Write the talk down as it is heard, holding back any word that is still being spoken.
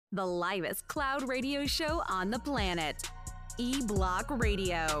the livest cloud radio show on the planet. E-Block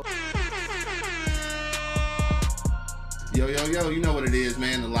Radio. Yo, you know what it is,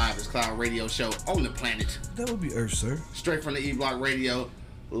 man. The livest cloud radio show on the planet. That would be Earth, sir. Straight from the E-Block Radio.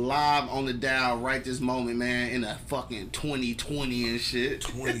 Live on the dial right this moment, man. In a fucking 2020 and shit.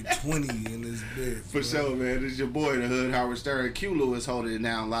 2020 in this bed. For sure, man. This is your boy, the Hood, Howard Stern. Q Lewis holding it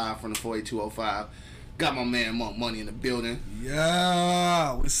down live from the 48205. Got my man Monk Money in the building.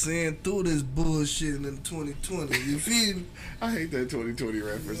 Yeah, we're seeing through this bullshit in 2020. You feel me? I hate that 2020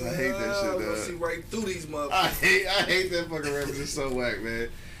 reference. I hate that shit, dog. See right through these motherfuckers. I hate that fucking reference. It's so whack, man.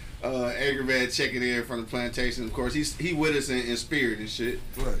 Angry Man checking in from the plantation. Of course, he with us in spirit and shit.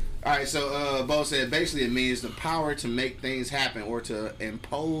 Right. All right, so Bo said basically it means the power to make things happen or to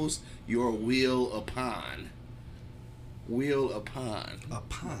impose your will upon. Will upon.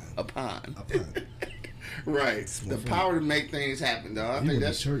 Upon. Right. The power to make things happen, dog. I think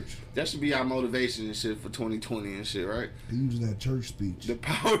that should be our motivation and shit for 2020 and shit, right? Using that church speech. The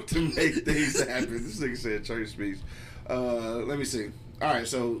power to make things happen. This nigga said church speech. Let me see. All right,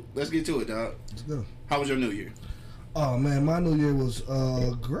 so let's get to it, dog. Let's go. How was your New Year? Oh man, my New Year was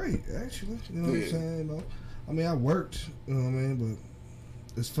great actually. You know what I'm saying? You know? I mean, I worked. You know what I mean,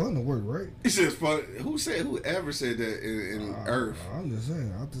 but it's fun to work, right? He said it's fun. Whoever said that in Earth? I'm just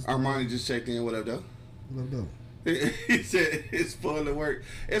saying. Armani just checked in. What up, though? What up, though? He said it's fun to work.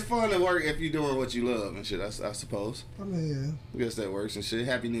 It's fun to work if you're doing what you love and shit, I suppose. I mean, yeah. I guess that works and shit.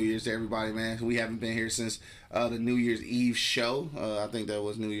 Happy New Year's to everybody, man. We haven't been here since the New Year's Eve show. I think that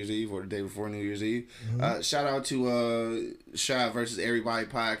was New Year's Eve or the day before New Year's Eve. Mm-hmm. Shout out to Shy versus Everybody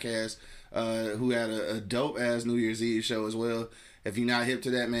podcast, who had a dope-ass New Year's Eve show as well. If you're not hip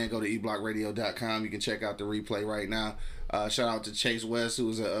to that, man, go to eblockradio.com. You can check out the replay right now. Shout out to Chase West, who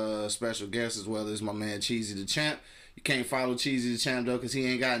was a special guest, as well as my man Cheesy the Champ. You can't follow Cheesy the Champ, though, because he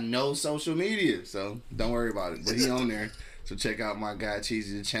ain't got no social media. So don't worry about it. But he on there. So check out my guy,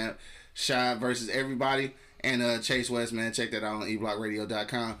 Cheesy the Champ. Shy versus Everybody. And Chase West, man. Check that out on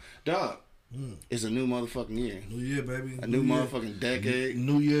eblockradio.com. Dog. It's a new motherfucking year. New year, baby. A new motherfucking decade.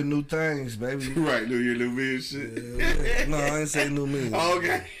 New year, new things, baby. Right, new year, new me and shit. Yeah. No, I ain't saying new me.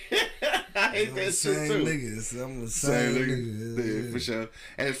 Okay. I hate that shit too. Niggas. I'm the same nigga. Yeah, for sure.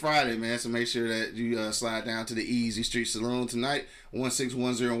 And it's Friday, man, so make sure that you slide down to the Easy Street Saloon tonight,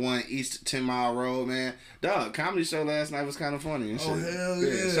 16101 East 10 Mile Road, man. Dog, comedy show last night was kind of funny and shit. Oh, hell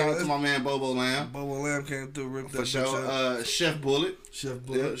yeah. Shout out to my man Bobo Lamb. Bobo Lamb came through, ripped that for sure. Chef Bullet.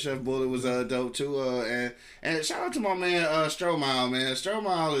 Yeah, Chef Bullet was dope too. And shout out to my man Stromile, man.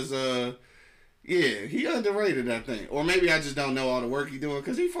 Stromile is yeah, he underrated, I think. Or maybe I just don't know all the work he doing,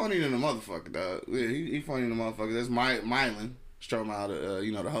 because he funny than a motherfucker, dog. Yeah, he funny than a motherfucker. That's Mylan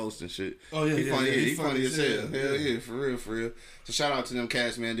Stromile, the host and shit. Oh, yeah, he funny as hell. Hell yeah, for real. So shout out to them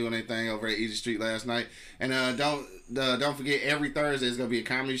cats, man, doing their thing over at Easy Street last night. And don't forget, every Thursday is going to be a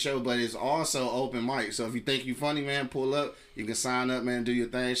comedy show, but it's also open mic. So if you think you funny, man, pull up. You can sign up, man, do your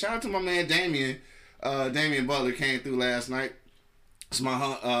thing. Shout out to my man Damien. Damien Butler came through last night. It's my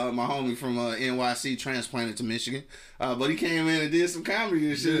homie from NYC, transplanted to Michigan. But he came in and did some comedy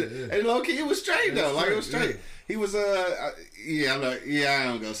and shit. Yeah. And low key, it was straight though. It was straight. Yeah. He was I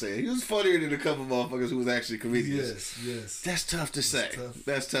am gonna say it. He was funnier than a couple motherfuckers who was actually comedians. Yes. That's tough to say.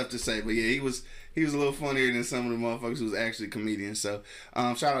 That's tough to say. But yeah, he was a little funnier than some of the motherfuckers who was actually comedians. So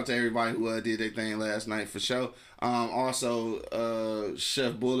shout out to everybody who did their thing last night for sure. Also,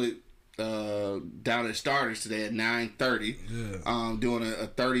 Chef Bullet. Down at Starters today at 9:30. Yeah. Doing a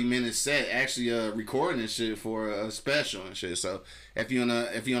 30-minute set, actually recording this shit for a special and shit. So if you're on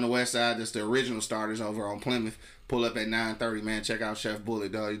the west side, that's the original Starters over on Plymouth. Pull up at 9:30, man. Check out Chef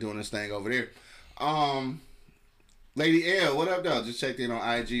Bullet, dog. He's doing this thing over there. Lady L, what up, dog? Just checked in on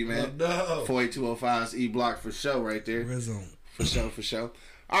IG, man. 48205's E-Block for show right there. For sure.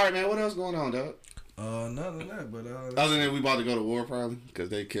 All right, man. What else going on, dog? None of that, but other than we about to go to war probably, because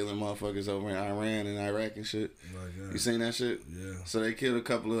they killing motherfuckers over in Iran and Iraq and shit. You seen that shit? Yeah. So they killed a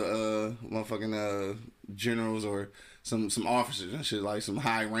couple of motherfucking generals or some officers and shit, like some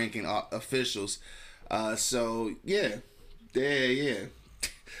high ranking officials. So yeah.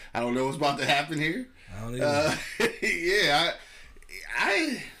 I don't know what's about to happen here. I don't either. Yeah,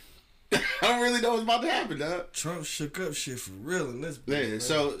 I don't really know what's about to happen, dog. Trump shook up shit for real in this. Yeah.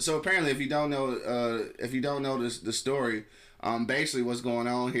 So apparently, if you don't know the story, basically what's going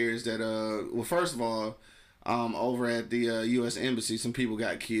on here is that well, first of all, over at the U.S. Embassy, some people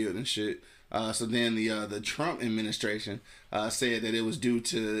got killed and shit. So then the Trump administration said that it was due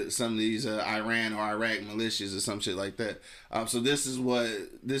to some of these Iran or Iraq militias or some shit like that. So this is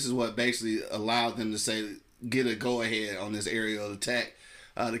what basically allowed them to say get a go ahead on this aerial attack.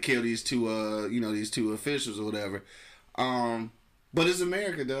 to kill these two, these two officials or whatever. But it's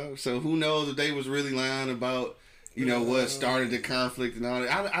America, though. So who knows if they was really lying about, what started the conflict and all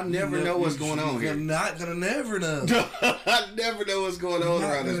that. I never know what's going on here. You're not gonna never know. I never know what's going on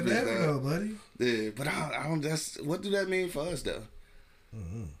around this bitch, never know, buddy. Yeah, but I don't. What do that mean for us, though?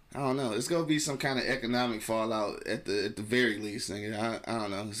 Mm-hmm. I don't know. It's gonna be some kind of economic fallout at the very least. Nigga. I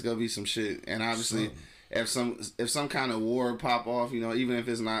don't know. It's gonna be some shit, and obviously, if some kind of war pop off, even if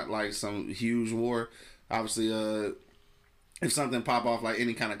it's not like some huge war, obviously, if something pop off like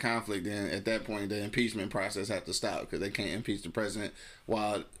any kind of conflict, then at that point the impeachment process has to stop because they can't impeach the president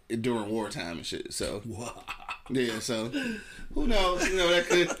while during wartime and shit. So yeah, so who knows?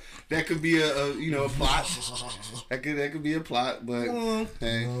 That could be a plot. That could be a plot, but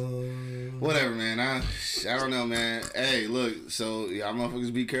hey, whatever, man. I don't know, man. Hey, look, so y'all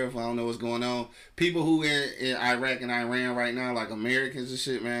motherfuckers be careful. I don't know what's going on. People who in Iraq and Iran right now, like Americans and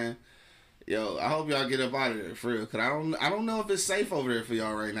shit, man. Yo, I hope y'all get up out of there for real, cause I don't know if it's safe over there for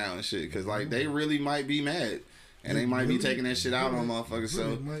y'all right now and shit, cause like they really might be mad, and they might be taking that shit out on motherfuckers.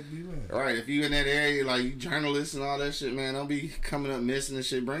 So might be mad. Right, if you in that area, like you journalists and all that shit, man, don't be coming up missing and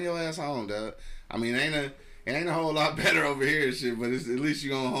shit. Bring your ass home, dog. I mean, it ain't a whole lot better over here and shit, but it's, at least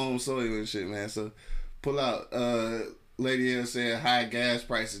you on home soil and shit, man. So pull out. Lady L said high gas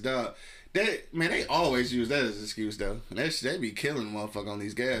prices, dog. They always use that as an excuse, though. They be killing the motherfucker on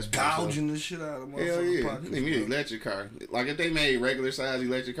these gas prices. Gouging the shit out of motherfuckers. Hell yeah. Pockets, They need an electric car. Like, if they made regular size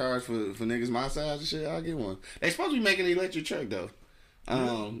electric cars for niggas my size and shit, I'll get one. They supposed to be making an electric truck, though.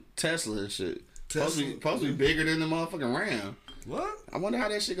 Tesla and shit. Supposed to be bigger than the motherfucking Ram. What? I wonder how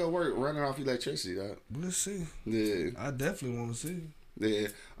that shit gonna work running off electricity, dog. We'll see. Yeah. I definitely want to see. Yeah.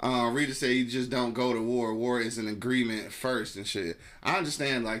 Rita said you just don't go to war. War is an agreement first and shit. I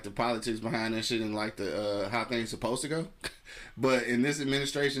understand like the politics behind that shit and like the how things supposed to go. But in this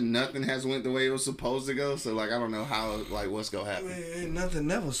administration, nothing has went the way it was supposed to go. So like I don't know how what's gonna happen. Man, ain't nothing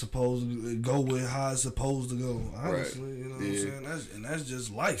never supposed to go with how it's supposed to go. Honestly, right. You know what I'm saying? That's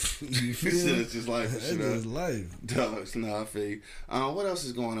just life. You feel? It's just life. That's just life. Dogs, no, I feel you. What else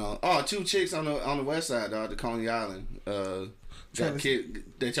is going on? Oh, 2 chicks on the west side, dog, the Coney Island.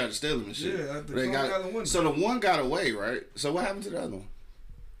 They tried to steal them and shit. Yeah, so the one got away, right? So what happened to the other one?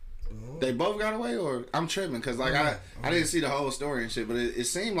 They both got away, or I'm tripping because like I didn't see the whole story and shit, but it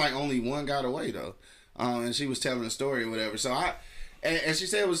seemed like only one got away though, and she was telling the story or whatever. So and she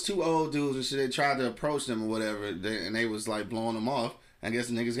said it was 2 old dudes and shit. They tried to approach them or whatever, and they was like blowing them off. I guess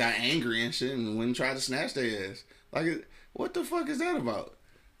the niggas got angry and shit and went and tried to snatch their ass. Like, what the fuck is that about?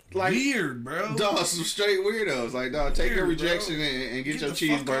 Like, weird, bro. Dog, some straight weirdos. Like, dog, take your rejection and get your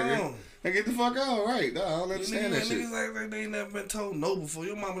cheeseburger. And get the fuck on, right? Dog, I don't understand that shit. Niggas like they ain't never been told no before.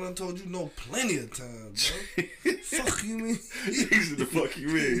 Your mama done told you no plenty of times, bro. Fuck you mean? The fuck you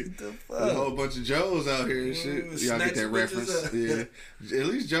mean? The fuck? There's a whole bunch of Joes out here and shit. Y'all get that reference? Yeah. At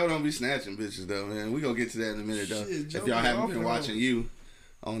least Joe don't be snatching bitches though, man. We gonna get to that in a minute though. Shit, if y'all haven't been watching You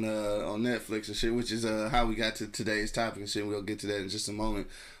on Netflix and shit, which is how we got to today's topic and shit. We'll get to that in just a moment.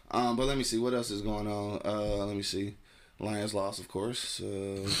 But let me see what else is going on. Let me see. Lions lost, of course.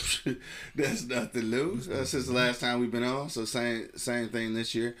 That's nothing new. Since the last time we've been on, so same thing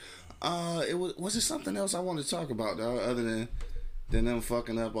this year. Was it something else I wanted to talk about, though, other than them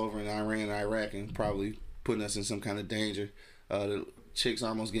fucking up over in Iran and Iraq and probably putting us in some kind of danger. The chicks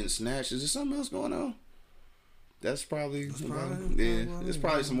almost getting snatched. Is there something else going on? There's probably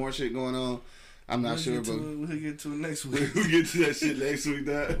some more shit going on. I'm not sure, but we'll get to it next week. We'll get to that shit next week,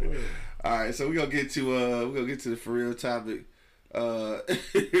 dog. All right, so we're gonna get to the for real topic.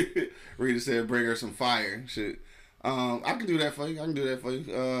 Rita said bring her some fire and shit. I can do that for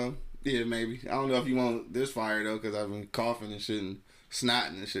you. Yeah, maybe. I don't know if you want this fire though, because I've been coughing and shit and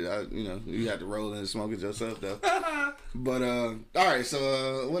snotting and shit. You have to roll in and smoke it yourself though. But all right,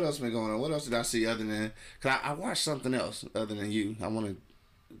 so what else been going on? What else did I see other than? Cause I watched something else other than You.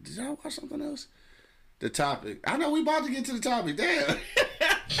 Did I watch something else? The topic. I know we about to get to the topic. Damn.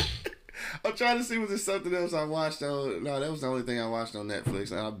 I'm trying to see was there something else I watched on. No, that was the only thing I watched on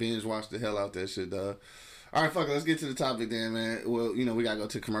Netflix, and I binge watched the hell out that shit, dog. All right, fuck it. Let's get to the topic then, man. Well, we gotta go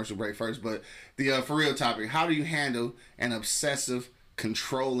to commercial break first, but the for real topic: how do you handle an obsessive,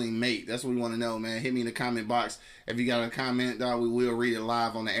 controlling mate? That's what we want to know, man. Hit me in the comment box if you got a comment, dog. We will read it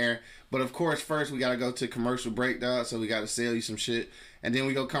live on the air. But of course, first we gotta go to commercial break, dog. So we gotta sell you some shit. And then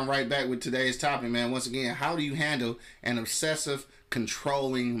we gonna come right back with today's topic, man. Once again, how do you handle an obsessive,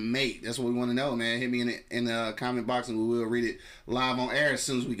 controlling mate? That's what we want to know, man. Hit me in the comment box and we will read it live on air as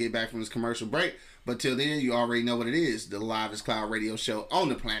soon as we get back from this commercial break. But till then, you already know what it is. The Livest Cloud Radio Show on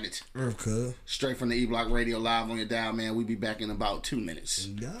the planet. Earth, cuz. Straight from the E-Block Radio live on your dial, man. We'll be back in about 2 minutes.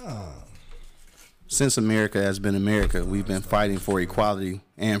 Yeah. Since America has been America, we've been fighting for equality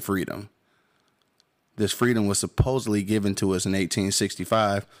and freedom. This freedom was supposedly given to us in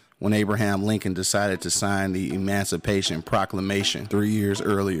 1865 when Abraham Lincoln decided to sign the Emancipation Proclamation 3 years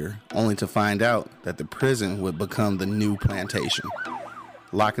earlier, only to find out that the prison would become the new plantation,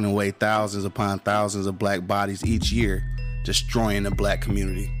 locking away thousands upon thousands of black bodies each year, destroying the black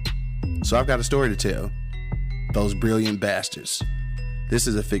community. So I've got a story to tell. Those brilliant bastards. This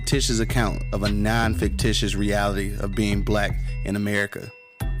is a fictitious account of a non-fictitious reality of being black in America.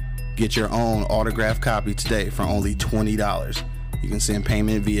 Get your own autographed copy today for only $20. You can send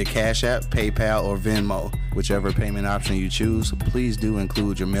payment via Cash App, PayPal, or Venmo. Whichever payment option you choose, please do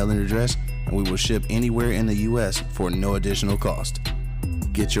include your mailing address, and we will ship anywhere in the U.S. for no additional cost.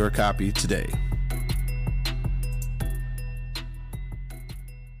 Get your copy today.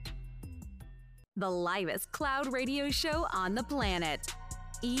 The livest cloud radio show on the planet.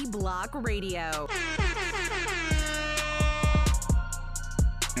 E-Block Radio.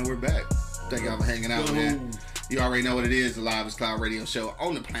 And we're back. Thank y'all for hanging out, man. You already know what it is, the Livest Cloud Radio Show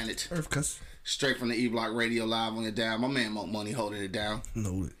on the planet. Earth, cuz. Straight from the E-Block Radio live on your dial. My man Monk Money holding it down.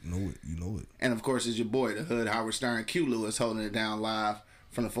 Know it. You know it. And of course, it's your boy, the Hood, Howard Stern, Q Lewis holding it down live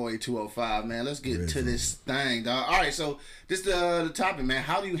from the 48205, man. Let's get to this thing, dog. All right, so this the topic, man.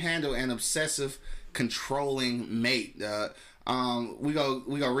 How do you handle an obsessive, controlling mate? We go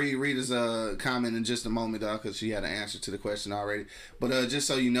read Rita's comment in just a moment, dog, because she had an answer to the question already. But just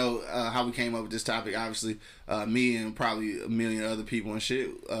so you know how we came up with this topic, obviously, me and probably a million other people and shit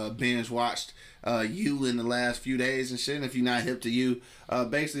binge watched You in the last few days and shit. And if you're not hip to You,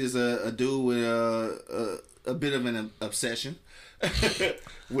 basically is a dude with a bit of an obsession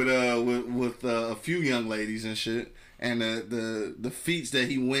with a few young ladies and shit. And the feats that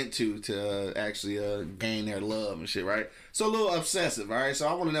he went to actually gain their love and shit, right? So a little obsessive, all right? So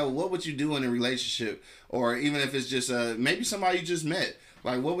I want to know, what would you do in a relationship, or even if it's just maybe somebody you just met,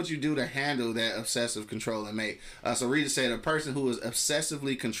 like what would you do to handle that obsessive controlling mate? So Rita said, a person who is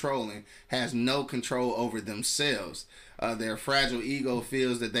obsessively controlling has no control over themselves. Their fragile ego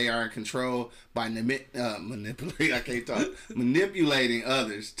feels that they are in control by manipulating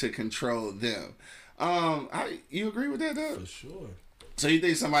others to control them. You agree with that, though? For sure. So you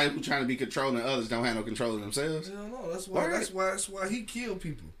think somebody who's trying to be controlling others don't have no control of themselves? I don't know. That's why he killed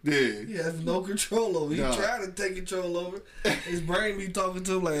people. Yeah. He has no control over it. He tried to take control over it. His brain be talking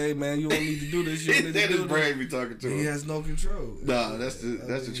to him like, hey man, you don't need to do this. You don't need to do his brain be talking to him. He has no control. No, that's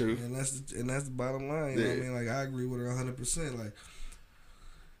the truth. And that's the bottom line. You know what I mean? Like, I agree with her 100%. Like,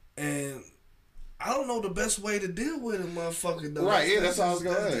 and I don't know the best way to deal with a motherfucker, though. Right, that's all I was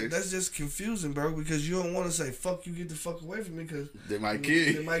gonna say. That's just confusing, bro, because you don't want to say, fuck you, get the fuck away from me, because they might kill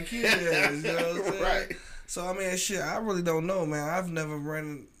you. They might kill you, you know what I'm saying? Right. So, I mean, shit, I really don't know, man. I've never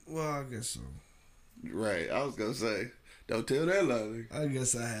well, I guess so. Right, I was gonna say, don't tell that lie. I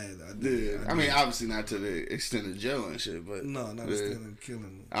guess I did. did. I mean, obviously not to the extent of jail and shit, but no, not extent of killing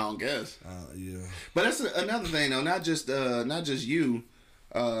them. I don't guess. Yeah. But that's another thing, though. Not just you,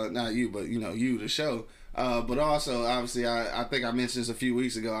 not you, but you, the show. But also, obviously, I think I mentioned this a few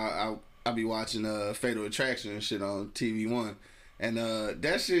weeks ago. I be watching Fatal Attraction and shit on TV One, and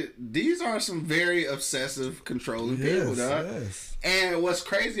that shit. These are some very obsessive, controlling people, dog. Yes. And what's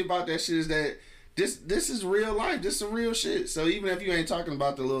crazy about that shit is that this is real life. This is some real shit. So even if you ain't talking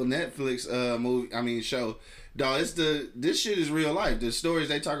about the little Netflix show, dog, this shit is real life. The stories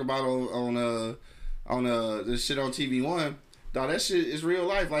they talk about on this shit on TV One, dog, that shit is real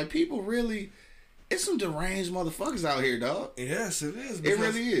life. Like, people really. It's some deranged motherfuckers out here, dog. Yes, it is. It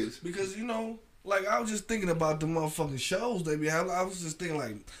really is. Because, like, I was just thinking about the motherfucking shows they be having. I was just thinking,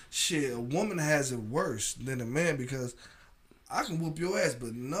 like, shit, a woman has it worse than a man, because I can whoop your ass,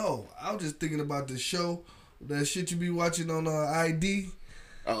 but no. I was just thinking about the show, that shit you be watching on ID.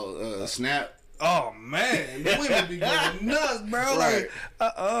 Oh, Snap. Oh, man. The women be going nuts, bro. Right.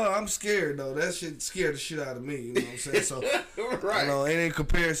 Like, I'm scared, though. That shit scared the shit out of me. You know what I'm saying? So, right. It ain't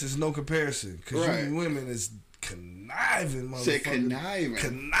comparison. It's no comparison. Because right. you women is conniving, motherfucker. Say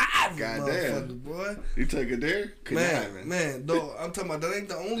conniving. Motherfucker, boy. You took it there? Conniving. Man, though, I'm talking about, that ain't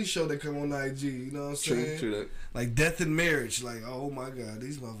the only show that come on IG. You know what I'm saying? True that. Like Death and Marriage. Like, oh, my God.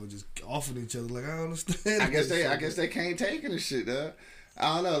 These motherfuckers just offing each other. Like, I don't understand. I guess they can't take it and shit, dog.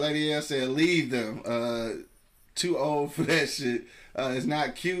 I don't know. Lady L said, leave them. Too old for that shit. It's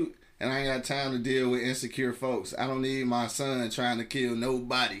not cute. and I ain't got time to deal with insecure folks. I don't need my son trying to kill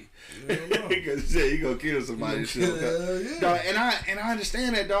nobody. Because you gonna kill somebody. Dog, and I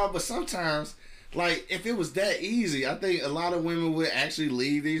understand that, dog. But sometimes, like, if it was that easy, I think a lot of women would actually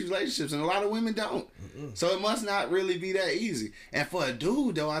leave these relationships, and a lot of women don't. So it must not really be that easy. And for a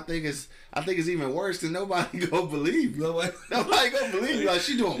dude, though, I think it's even worse than nobody gonna believe you. Nobody gonna believe you. Like,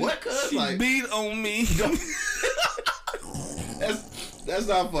 she doing what? Cause she like beat on me. That's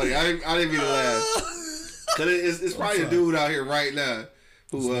not funny. I didn't mean to laugh. Cause it's probably a dude out here right now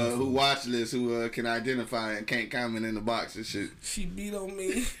who watch this who can identify and can't comment in the box and shit. She beat on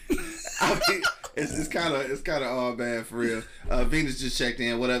me. I mean, it's kind of all bad for real. Venus just checked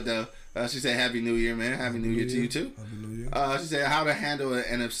in. What up, though? She said, "Happy New Year, man. Happy New Year to you too." Happy New Year. She said, "How to handle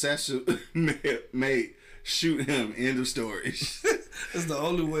an obsessive mate? Shoot him. End of story." That's the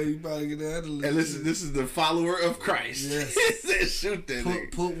only way you probably get to handle it. And this is the follower of Christ. Yes. He said, "Shoot that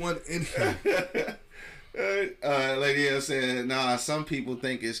nigga." Put one in here. Lady L said, "Nah, some people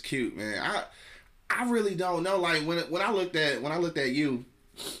think it's cute, man. I really don't know. Like when I looked at you,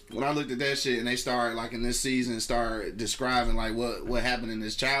 when I looked at that shit, and they started like in this season start describing like what happened in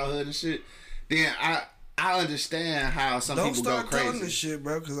his childhood and shit, then I understand how some people go crazy. Don't start telling this shit,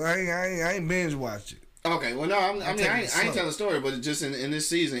 bro, because I ain't binge watch it. Okay, well no, I ain't telling the story, but just in this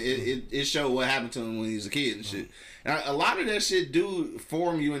season, it showed what happened to him when he was a kid and shit. And a lot of that shit do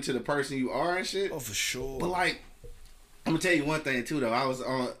form you into the person you are and shit. Oh, for sure. But like, I'm gonna tell you one thing too though. I was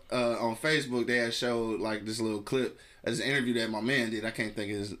on Facebook. They had showed like this little clip of this interview that my man did. I can't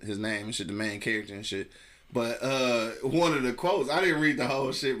think of his name and shit, the main character and shit. But one of the quotes, I didn't read the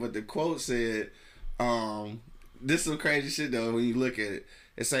whole shit, but the quote said, this is some crazy shit though when you look at it.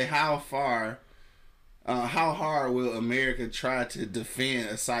 It say how hard will America try to defend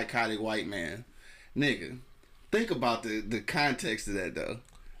a psychotic white man? Nigga, think about the context of that though.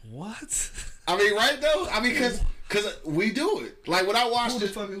 What? I mean, right though? I mean, cause we do it. Like when I watched Who the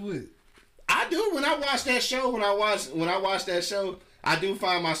fuck is with? I do. When I watch that show, when I watch that show, I do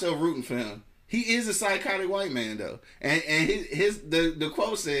find myself rooting for him. He is a psychotic white man though. And the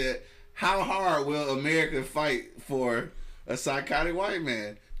quote said, "How hard will America fight for a psychotic white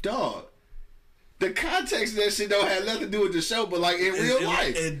man?" Dog. The context of that shit don't have nothing to do with the show, but like in real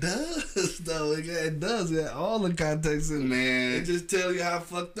life. It does, though. It does. Yeah, all the context in it. Man. It just tell you how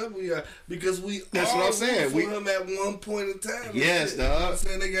fucked up we are. Because That's what I'm saying. For him at one point in time. Yes, dog. You know what I'm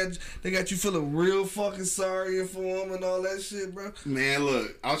saying? they got you feeling real fucking sorry for him and all that shit, bro. Man,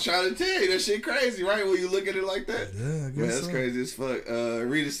 look, I was trying to tell you that shit crazy, right? When you look at it like that. Yeah, I guess Man, that's so. crazy as fuck.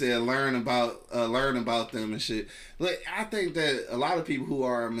 Rita said learn about them and shit. Look, I think that a lot of people who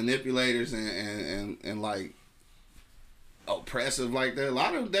are manipulators and like oppressive like that, a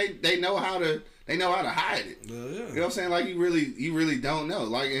lot of them, they know how to hide it. Yeah. You know what I'm saying? Like you really don't know.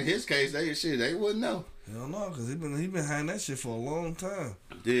 Like in his case, they wouldn't know. Hell no, because he been hiding that shit for a long time.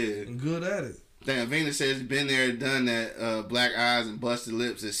 Yeah. And good at it. Damn, Venus says he's been there, done that, black eyes and busted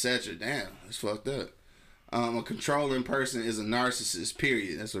lips, etc. Damn, it's fucked up. A controlling person is a narcissist,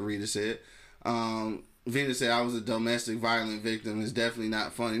 period. That's what Rita said. Venus said, I was a domestic violent victim. It's definitely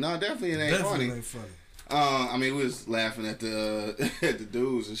not funny. No, definitely it ain't funny. I mean, we was laughing at the at the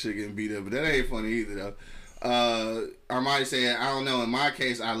dudes and shit getting beat up, but that ain't funny either, though. Armani said, I don't know. In my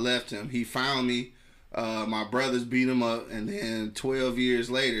case, I left him. He found me. My brothers beat him up, and then 12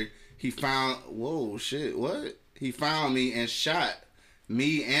 years later, he found... Whoa, shit, what? He found me and shot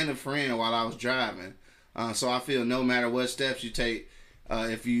me and a friend while I was driving. So I feel no matter what steps you take,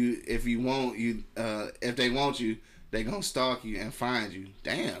 if they want you, they gonna stalk you and find you.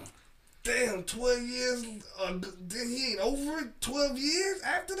 Damn, 12 years. Then he ain't over it. 12 years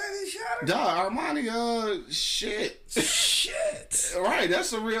after that, he shot her. Dog, Armani, shit. Right, that's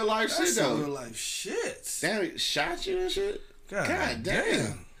some real life shit though. Real life shit. Damn, he shot you and shit. God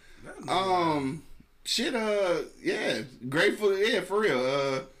damn. Shit. Yeah, grateful. Yeah, for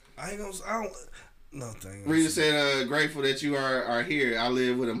real. I don't. Nothing. Rita said, grateful that you are here. I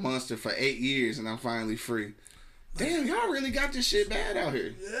lived with a monster for 8 years and I'm finally free. Damn, y'all really got this shit bad out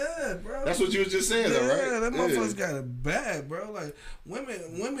here. Yeah, bro. That's what you was just saying, though, right? Yeah, that motherfuckers got it bad, bro. Like,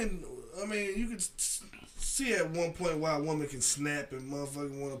 women, I mean, you could see at one point why a woman can snap and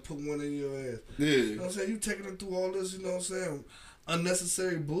motherfucking want to put one in your ass. Yeah. You know what I'm saying? You taking her through all this, you know what I'm saying?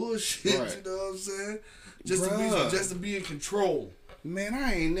 Unnecessary bullshit, right. You know what I'm saying? Just to be in control. Man,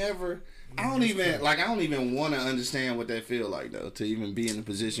 I don't even want to understand what that feel like though. To even be in a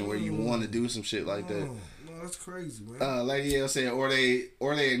position where you want to do some shit like that. No, that's crazy, man. Lady L said, or they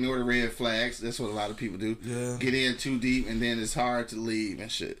ignore the red flags. That's what a lot of people do. Yeah. Get in too deep and then it's hard to leave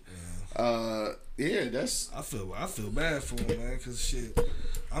and shit. Yeah, that's. I feel bad for him, man. Cause shit,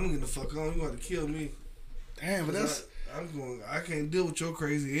 I'm getting the fuck on. You got to kill me. Damn, but that's. I can't deal with your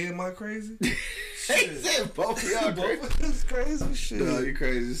crazy and my crazy. He said both of y'all crazy. Both of us crazy shit. No, you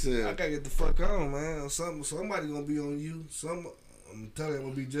crazy as hell. I gotta get the fuck on, man. Somebody gonna be on you. I'm telling you, I'm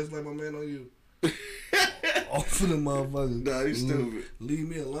gonna be just like my man on you. Off of them motherfuckers. Nah, you stupid. Leave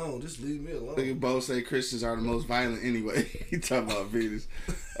me alone. Just leave me alone. Nigga both say Christians are the most violent anyway. He talking about Venus.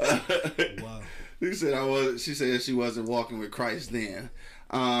 Wow. She said she wasn't walking with Christ then.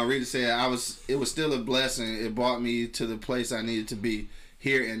 Rita said it was still a blessing. It brought me to the place I needed to be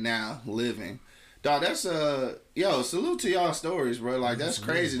here and now living. Dog, that's salute to y'all stories, bro. Like that's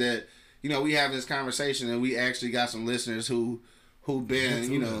crazy that, we having this conversation and we actually got some listeners who've been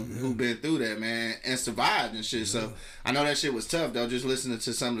through that, man, and survived and shit. Yeah. So I know that shit was tough though, just listening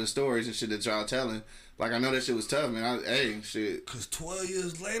to some of the stories and shit that y'all telling. Like I know that shit was tough, man. Shit. Cause 12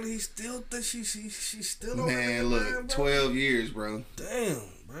 years later, he still thinks she's still on. Man, look, man, 12 years, bro. Damn,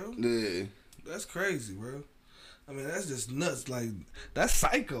 bro. Yeah. That's crazy, bro. I mean, that's just nuts. Like that's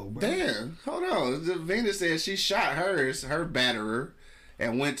psycho, bro. Damn, hold on. Venus said she shot her batterer,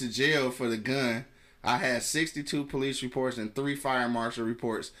 and went to jail for the gun. I had 62 police reports and 3 fire marshal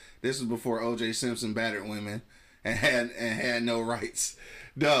reports. This was before O.J. Simpson battered women and had no rights.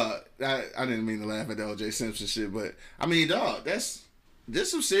 Dog, I didn't mean to laugh at the O.J. Simpson shit, but I mean, dog, this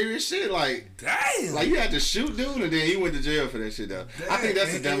some serious shit. Like, damn, like you had to shoot dude and then he went to jail for that shit though. Damn. I think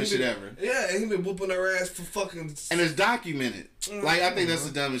that's the dumbest shit ever. Yeah, and he been whooping her ass for fucking. And it's documented. Like I think that's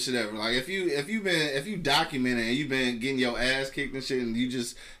the dumbest shit ever. Like if you document it and you've been getting your ass kicked and shit and you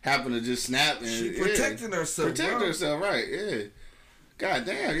just happen to just snap and she protecting herself. Protect herself, right? Yeah. God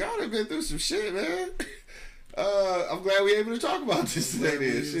damn, y'all have been through some shit, man. I'm glad we able to talk about this today.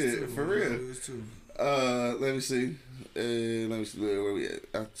 Then shit, too, for real. Let me see. Where we at.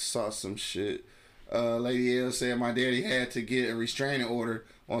 I saw some shit. Lady L said my daddy had to get a restraining order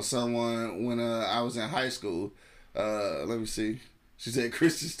on someone when I was in high school. Let me see. She said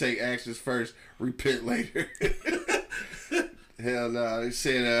Christians take actions first, repent later. Hell no. She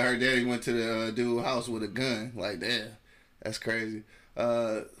said her daddy went to the dude's house with a gun. Like, damn. That's crazy.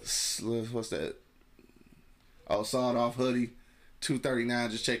 What's that? Oh, sawed off hoodie.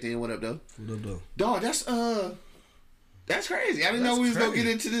 239 just checked in. What up, though? What up, though? Dog, that's crazy. I didn't know we was going to get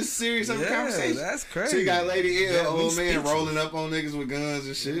into this serious of a conversation. That's crazy. So you got Lady L, old man, rolling up on niggas with guns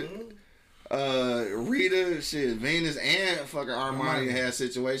and shit. Rita, shit, Venus, and fucking Armani had a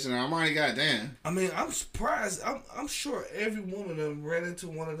situation. Armani, goddamn. I mean, I'm surprised. I'm sure every woman done ran into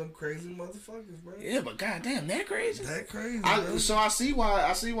one of them crazy motherfuckers, bro. Yeah, but goddamn, that crazy. That crazy. So I see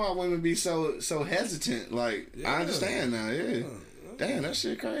why women be so hesitant. Like I understand now. Yeah. Damn, that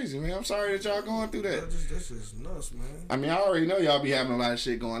shit crazy, man. I'm sorry that y'all going through that. That's just nuts, man. I mean, I already know y'all be having a lot of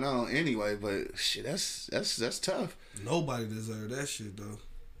shit going on anyway, but shit, that's tough. Nobody deserve that shit though.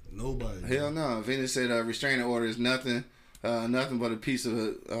 Nobody. Hell no. Venus said a restraining order is nothing but a piece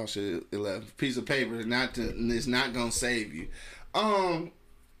of piece of paper. It's not gonna save you.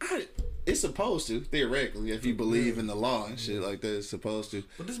 It's supposed to, theoretically, if you believe in the law and shit like that. It's supposed to.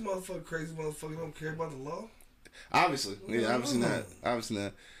 But this crazy motherfucker don't care about the law. Obviously, yeah, obviously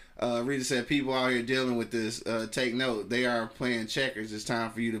not. Rita said, people out here dealing with this, take note. They are playing checkers. It's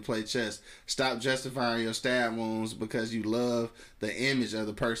time for you to play chess. Stop justifying your stab wounds because you love the image of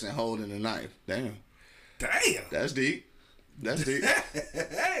the person holding the knife. Damn. That's deep. I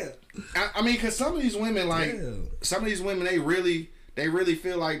mean, because some of these women, they really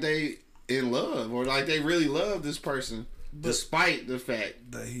feel like they in love or like they really love this person, despite the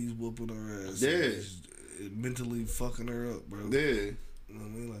fact that he's whooping her ass. Yeah. Mentally fucking her up, bro. Yeah. You know what I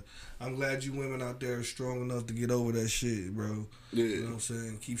mean? Like, I'm glad you women out there are strong enough to get over that shit, bro. Yeah. You know what I'm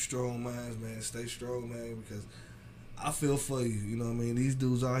saying? Keep strong minds, man. Stay strong, man, because I feel for you. You know what I mean? These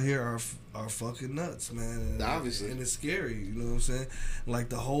dudes out here are fucking nuts, man. And, obviously. And it's scary, you know what I'm saying? Like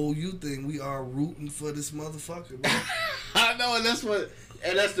the whole you thing, we are rooting for this motherfucker, bro. I know, and that's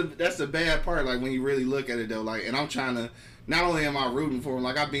the bad part, like when you really look at it though, like, and I'm trying to, not only am I rooting for him,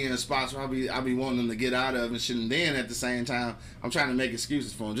 like I be in spots where I be wanting them to get out of and shit, and then at the same time I'm trying to make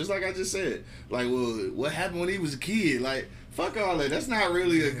excuses for him, just like I just said. Like, well, what happened when he was a kid? Like, fuck all that. That's not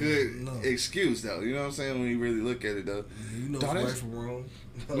really a good excuse though. You know what I'm saying? When you really look at it though, you know right from wrong.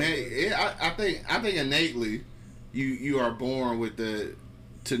 Man, I think innately you are born with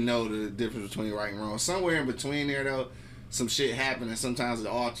to know the difference between right and wrong. Somewhere in between there though, some shit happened, and sometimes it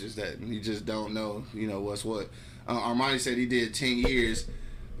alters that, and you just don't know, what's what. Armani said he did 10 years.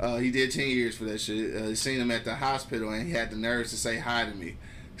 He did 10 years for that shit. He seen him at the hospital, and he had the nerves to say hi to me.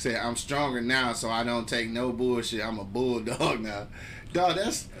 Said, I'm stronger now, so I don't take no bullshit. I'm a bulldog now. Dog,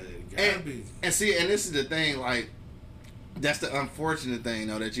 that's... And see, and this is the thing, like, that's the unfortunate thing,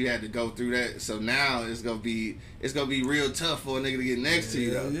 though, that you had to go through that. So now it's gonna be real tough for a nigga to get next to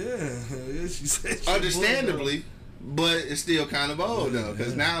you, though. Yeah, she said she understandably, but it's still kind of bold, though,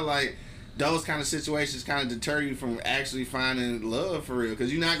 because now, like, those kind of situations kind of deter you from actually finding love for real,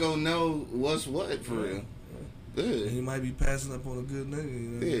 because you're not gonna know what's what for real. Yeah. And you might be passing up on a good nigga. You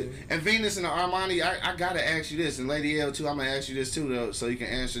know what I mean? And Venus and Armani, I gotta ask you this, and Lady L too. I'm gonna ask you this too, though, so you can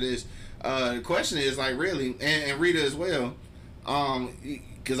answer this. The question is, like, really, and Rita as well,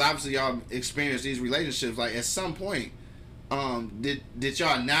 because obviously y'all experienced these relationships. Like, at some point, did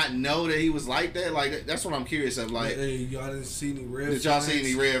y'all not know that he was like that? Like, that's what I'm curious of. Like, hey, y'all didn't see any red flags? Did y'all see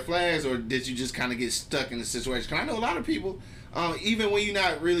any red flags, or did you just kind of get stuck in the situation? Because I know a lot of people. Even when you're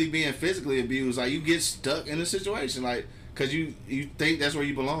not really being physically abused, like, you get stuck in a situation, like, because you think that's where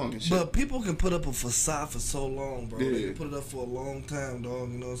you belong and shit. But people can put up a facade for so long, bro. Yeah. They can put it up for a long time,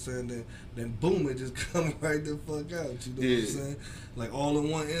 dog. You know what I'm saying? Then boom, it just come right the fuck out. You know what I'm saying? Like, all in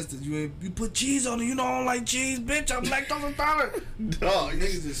one instant, you put cheese on it. You know I don't like cheese, bitch. I'm lactose intolerant. Dog,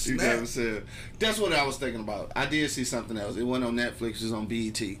 niggas just you snap. never said. That's what I was thinking about. I did see something else. It went on Netflix. It was on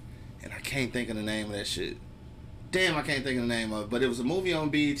BET, and I can't think of the name of that shit. Damn, I can't think of the name of it. But it was a movie on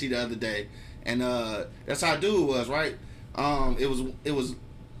BET the other day, and that's how dude was, right? It was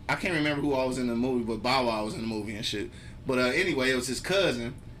I can't remember who all was in the movie, but Bow Wow was in the movie and shit. But anyway, it was his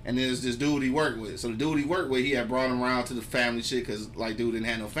cousin, and there's this dude he worked with. So the dude he worked with, he had brought him around to the family shit, because, like, dude didn't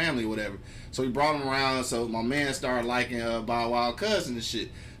have no family or whatever. So he brought him around, so my man started liking Bow Wow cousin and shit.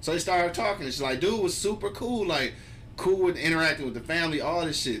 So they started talking and shit. Like, dude was super cool, like, cool with interacting with the family, all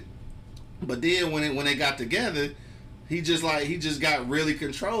this shit. But then when they got together, he just got really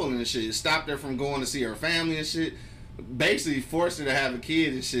controlling and shit. Stopped her from going to see her family and shit. Basically forced her to have a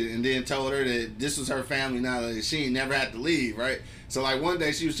kid and shit, and then told her that this was her family now, that she ain't never had to leave, right? So, like, one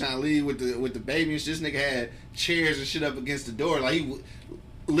day she was trying to leave with the baby and shit. This nigga had chairs and shit up against the door, like, he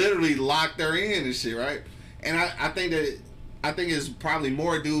literally locked her in and shit, right? And I think it's probably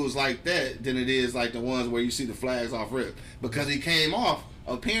more dudes like that than it is like the ones where you see the flags off rip, because he came off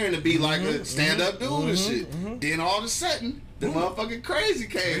appearing to be like a stand-up dude and shit. Then all of a sudden, the motherfucking crazy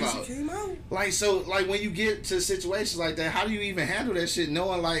came out. Like, so, like, when you get to situations like that, how do you even handle that shit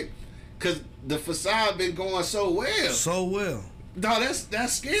knowing, like, because the facade been going so well. No,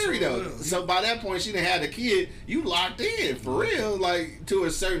 that's scary, though. So by that point, she done had a kid. You locked in, for real, like, to a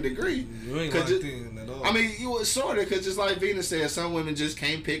certain degree. You ain't locked in at all. I mean, you was sort of, because just like Venus said, some women just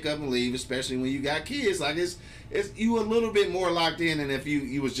can't pick up and leave, especially when you got kids. Like, it's you a little bit more locked in than if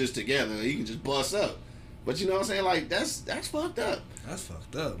you was just together. You can just bust up. But you know what I'm saying? Like, that's fucked up. That's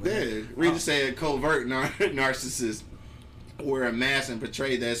fucked up, man. Yeah. Rita said covert narcissists wear a mask and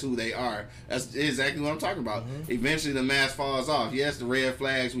portray that's who they are. That's exactly what I'm talking about. Eventually the mask falls off. Yes, the red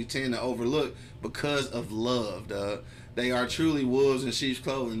flags we tend to overlook because of love, dog. They are truly wolves in sheep's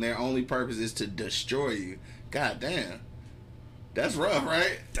clothing. Their only purpose is to destroy you. God damn. That's rough,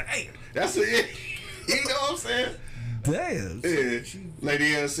 right? Damn. That's it. You know what I'm saying? Damn. Yeah.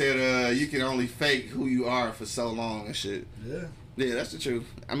 Lady L said, you can only fake who you are for so long and shit. Yeah. Yeah, that's the truth.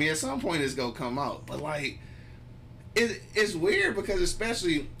 I mean, at some point it's gonna come out, but, like, it's weird because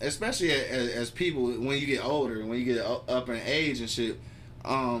especially as people, when you get older, when you get up in age and shit,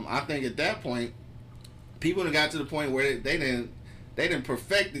 I think at that point people done got to the point where they done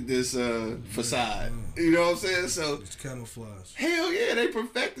perfected this facade. You know what I'm saying? So it's camouflage. Hell yeah, they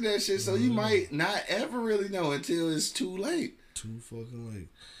perfected that shit. So you might not ever really know until it's too late. Too fucking late.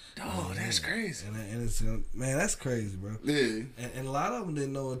 Oh, that's crazy. And it's, man, that's crazy, bro. Yeah. And a lot of them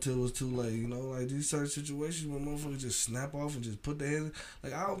didn't know until it was too late. You know, like these certain situations where motherfuckers just snap off and just put their hands.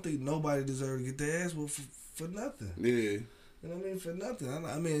 Like, I don't think nobody deserves to get their ass whooped for nothing. Yeah. You know what I mean? For nothing.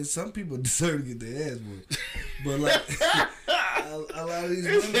 I mean, some people deserve to get their ass whooped. But, like, a lot of these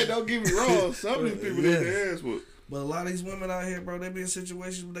women. Don't get me wrong. Some of these people get their ass whooped. But a lot of these women out here, bro, they be in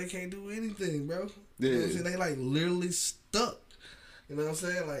situations where they can't do anything, bro. Yeah. You know what I'm saying? They, like, literally stuck. You know what I'm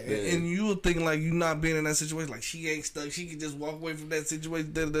saying? Like, yeah. and you would think, like, you not being in that situation, like, she ain't stuck. She can just walk away from that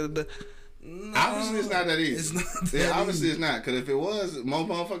situation. No, obviously, it's not that easy. It's not that yeah, obviously, easy. It's not. Because if it was, most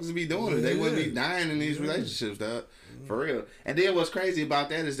motherfuckers would be doing it. They wouldn't be dying in these relationships, dog. For real. And then what's crazy about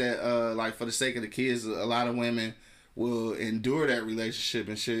that is that, like, for the sake of the kids, a lot of women will endure that relationship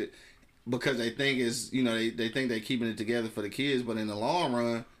and shit because they think it's, you know, they think they're keeping it together for the kids, but in the long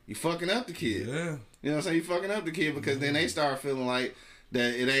run, you fucking up the kid. Yeah. You know what I'm saying? You fucking up the kid because then they start feeling like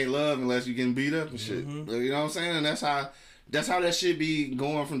that it ain't love unless you getting beat up and shit. You know what I'm saying? And that's how that shit be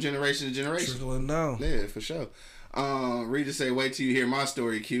going from generation to generation. Trickling down. Yeah, for sure. Rita say, wait till you hear my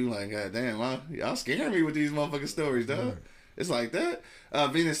story, Q. Like, God damn, y'all scaring me with these motherfucking stories, dog. Right. It's like that.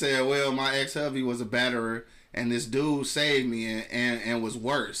 Venus said, well, my ex-hubby was a batterer, and this dude saved me and was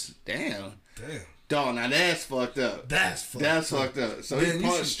worse. Damn. Dog, now that's fucked up. That's fucked up. So man,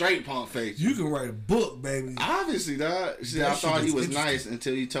 he straight punk face. You can write a book, baby. Obviously, dog. See, I thought he was nice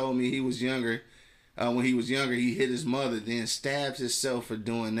until he told me he was younger. When he was younger, he hit his mother, then stabbed himself for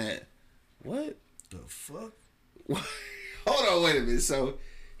doing that. What? The fuck? Hold on, wait a minute. So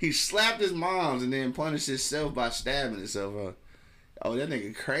he slapped his moms and then punished himself by stabbing himself. Oh, that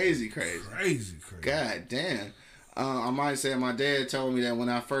nigga crazy. God damn. I might say my dad told me that when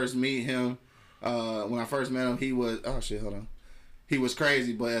I first met him, he was he was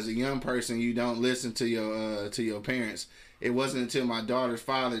crazy. But as a young person, you don't listen to your parents. It wasn't until my daughter's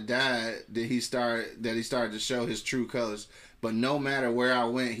father died that he started to show his true colors. But no matter where I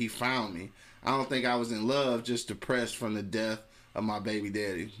went, he found me. I don't think I was in love, just depressed from the death of my baby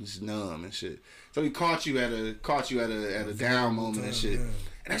daddy. He's numb and shit. So he caught you at a down moment and shit. Yeah.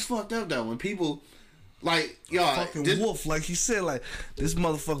 And that's fucked up though. When people like y'all fucking wolf, like he said, like this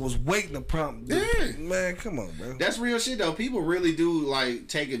motherfucker was waiting to prompt. Yeah. Man, come on, bro. That's real shit though. People really do like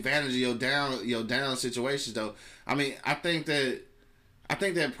take advantage of your down situations though. I mean, I think that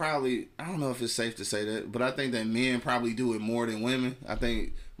probably, I don't know if it's safe to say that, but I think that men probably do it more than women. I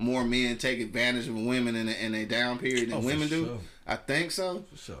think more men take advantage of women in a down period than women do. Sure. I think so.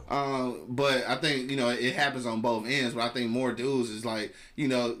 For sure. But I think, it happens on both ends, but I think more dudes is like,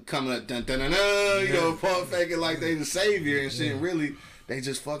 coming up, dun, dun, dun, dun, pump faking like they the savior and shit. And really, they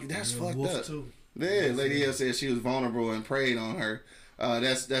just that's fucked up. Too. Yeah, Lady L said she was vulnerable and preyed on her.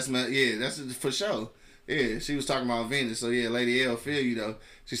 That's for sure. Yeah, she was talking about Venus. So yeah, Lady L feel you though.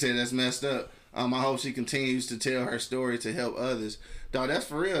 She said that's messed up. I hope she continues to tell her story to help others. Dog, that's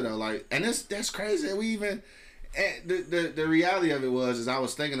for real though. Like, and that's crazy that we even. And the reality of it is I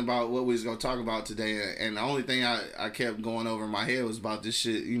was thinking about what we was gonna talk about today, and the only thing I kept going over in my head was about this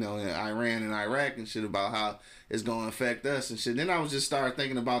shit, in Iran and Iraq and shit, about how it's gonna affect us and shit. Then I was just started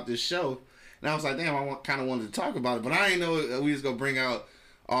thinking about this show, and I was like, damn, I kind of wanted to talk about it, but I didn't know we was gonna bring out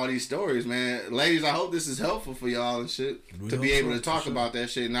all these stories, man. Ladies, I hope this is helpful for y'all and shit to be able to talk about that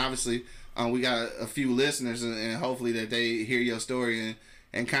shit. And obviously, we got a few listeners, and hopefully that they hear your story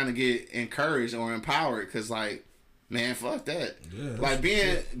and kind of get encouraged or empowered. Cause like, man, fuck that. Yeah, like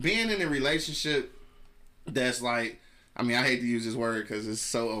being in a relationship that's like, I mean, I hate to use this word cause it's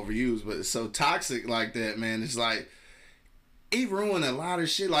so overused, but it's so toxic like that, man. It's like, it ruin a lot of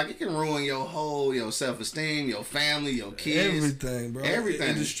shit. Like, it can ruin your self-esteem, your family, your kids. Everything, bro. Everything.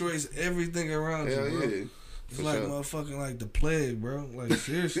 It destroys everything around you, bro. Yeah. It's like motherfucking like the plague, bro. Like,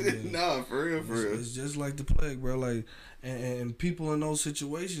 seriously. No, for real. It's just like the plague, bro. Like, and people in those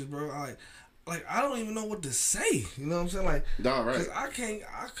situations, bro, like I don't even know what to say. You know what I'm saying? Like, nah, right. Cause I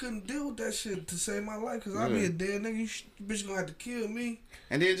couldn't deal with that shit to save my life. Cause I'd be a dead nigga. You bitch gonna have to kill me.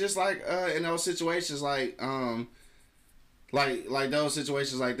 And then just like in those situations, like those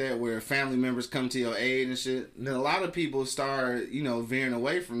situations like that where family members come to your aid and shit, then a lot of people start, veering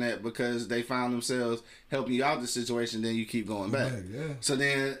away from that because they found themselves helping you out the situation, then you keep going back. Yeah. So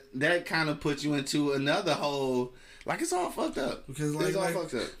then that kind of puts you into another whole, like, it's all fucked up. Because it's all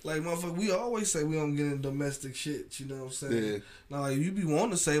fucked up. Like, motherfucker, we always say we don't get into domestic shit, you know what I'm saying? Yeah. Now, like, you be wanting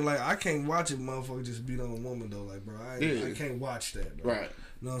to say, like, I can't watch a motherfucker just beat on a woman, though. Like, bro, I can't watch that, bro. Right.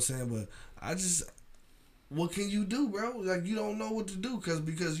 You know what I'm saying? But what can you do, bro? Like, you don't know what to do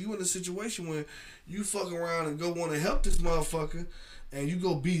because you in a situation where you fuck around and go want to help this motherfucker and you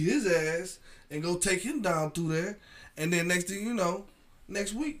go beat his ass and go take him down through there, and then next thing you know,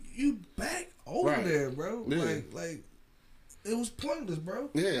 next week you back over there, bro. Yeah. Like it was pointless, bro.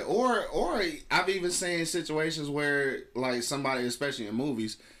 Yeah, or I've even seen situations where like somebody, especially in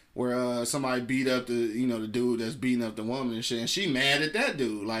movies, where somebody beat up the dude that's beating up the woman and shit, and she mad at that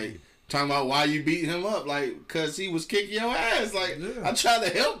dude, like. Talking about why you beat him up, like, cause he was kicking your ass. Like, yeah. I tried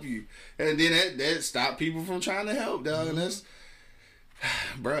to help you, and then that stopped people from trying to help, dog. And that's,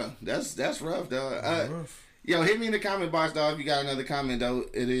 bro, that's rough, dog. Rough. Yo, hit me in the comment box, dog. If you got another comment, though,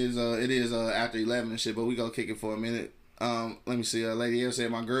 it is after 11 and shit, but we gonna kick it for a minute. Let me see. Lady L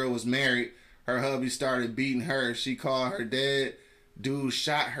said my girl was married. Her hubby started beating her. She called her dad. Dude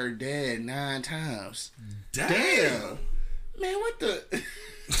shot her dad 9 times. Damn. Man, what the?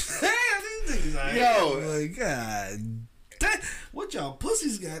 Damn, these niggas. Yo, like, God damn, what y'all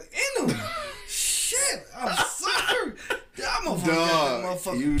pussies got in them? Shit, I'm sorry. I'm a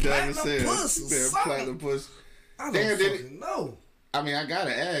motherfucker. You done said platinum puss. I don't fucking know. I mean, I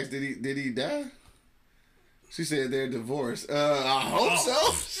gotta ask. Did he die? She said they're divorced. I hope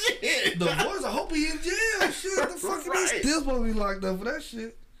so. Shit. Right. The Voice, I hope he in jail. Shit, the fuck Right. he still supposed to be locked up for that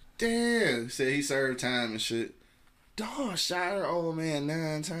shit. Damn. Said he served time and shit. Dog shot her old man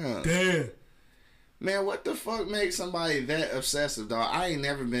 9 times. Damn. Man, what the fuck makes somebody that obsessive, dog? I ain't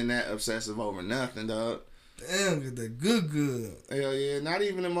never been that obsessive over nothing, dog. Damn, get that good. Hell yeah. Not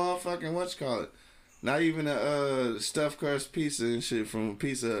even a motherfucking, whatchamacallit. Not even a stuffed crust pizza and shit from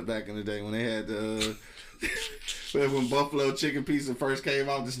Pizza Hut back in the day when they had the when buffalo chicken pizza first came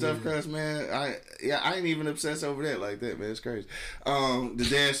out, the stuffed crust, man. I ain't even obsessed over that like that, man. It's crazy. The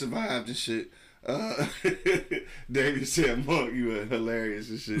dad survived and shit. David said, "Monk, you are hilarious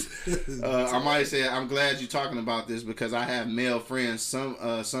and shit." Armani said, "I'm glad you're talking about this because I have male friends, some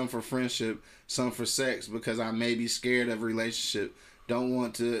for friendship, some for sex, because I may be scared of a relationship. Don't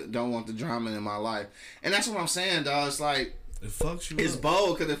want the drama in my life." And that's what I'm saying, dog. It's like It fucks you it's up.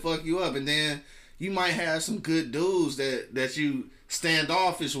 bold because it fuck you up, and then you might have some good dudes that you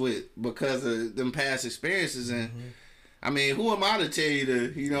standoffish with because of them past experiences. And I mean, who am I to tell you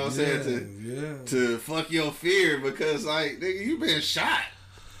to, you know what I'm saying, to fuck your fear, because like, nigga, you been shot.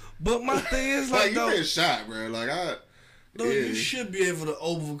 But my thing is Like, like, you though, been shot, bro. Like, you should be able to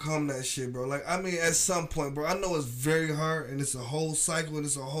overcome that shit, bro. Like, I mean, at some point, bro, I know it's very hard and it's a whole cycle and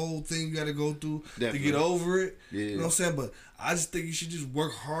it's a whole thing you got to go through to get over it. Yeah. You know what I'm saying? But I just think you should just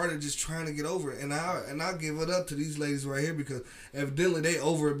work hard at just trying to get over it. And I'll give it up to these ladies right here because evidently they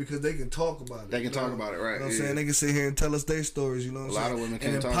over it because they can talk about it. They can talk about it, right? You know what I'm saying? They can sit here and tell us their stories, you know what I'm saying? A lot of women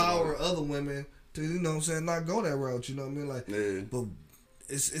can't and talk about empower it. other women to, you know what I'm saying, not go that route, you know what I mean? Like, but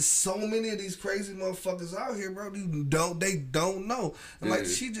it's so many of these crazy motherfuckers out here, bro. They don't know. And like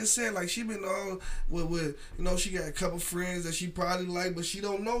she just said, like she been on with you know, she got a couple friends that she probably like, but she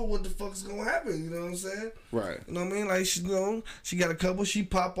don't know what the fuck's gonna happen. You know what I'm saying? Right. You know what I mean? Like she, you know, she got a couple. She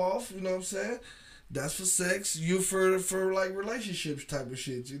pop off. You know what I'm saying? That's for sex. You for like relationships type of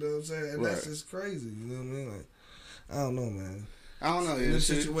shit. You know what I'm saying? And that's just crazy. You know what I mean? Like, I don't know, man. I don't know. Yeah, These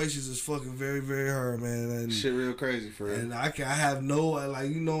situations is fucking very, very hard, man. And shit real crazy for real. And I have no, like,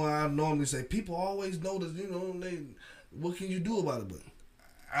 you know, I normally say people always know that, you know, what can you do about it? But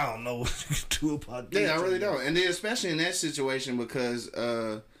I don't know what you can do about that. Yeah, I really don't. And then especially in that situation because,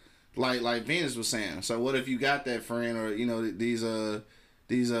 like Venus was saying. So what if you got that friend or, you know, these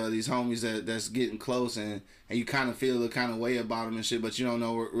homies that's getting close and you kind of feel the kind of way about them and shit, but you don't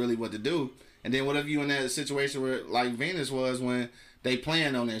know really what to do. And then what if you in that situation where like Venus was when they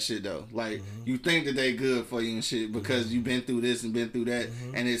playing on that shit though? Like you think that they good for you and shit because you've been through this and been through that,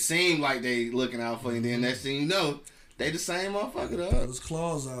 and it seemed like they looking out for you. And then next thing you know, they the same motherfucker though. Those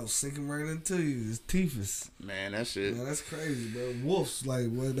claws out, sinking right into you. His teeth is. Man, that shit. Man, that's crazy, bro. Wolves,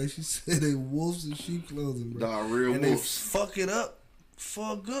 like what she said, they wolves in sheep clothing, bro. Dog, real and wolves. they fuck it up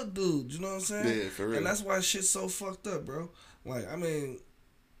for a good dude. You know what I'm saying? Yeah, for real. And that's why shit's so fucked up, bro. Like, I mean,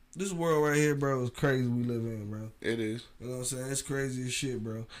 this world right here, bro, is crazy we live in, bro. It is. You know what I'm saying? It's crazy as shit,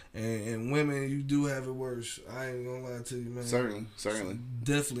 bro. And women, you do have it worse. I ain't gonna lie to you, man. Certainly.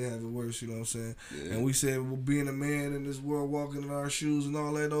 Definitely have it worse, you know what I'm saying? Yeah. And we said, well, being a man in this world, walking in our shoes and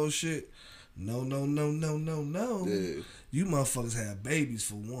all that old shit. No. Yeah. You motherfuckers have babies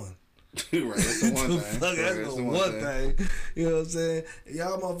for one. Right, that's the one thing. That's the one thing. You know what I'm saying?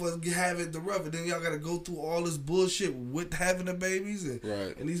 Y'all motherfuckers have it the rough, and then y'all gotta go through all this bullshit with having the babies,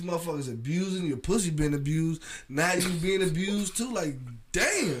 and these motherfuckers abusing your pussy, being abused. Now you being abused too. Like,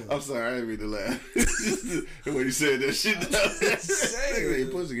 damn. I'm sorry, I didn't mean to laugh. When you said that shit, your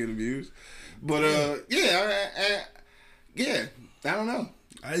pussy get abused. But yeah, I don't know.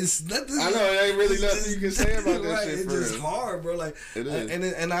 I know it ain't really nothing you can say about that like, shit. It's just hard, bro. Like, it is.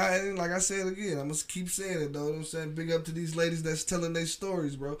 And like I said again, I'm gonna keep saying it though. You know what I'm saying, big up to these ladies that's telling their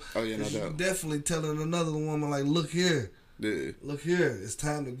stories, bro. Oh yeah, no you doubt. Definitely telling another woman like, look here, yeah. Look here, it's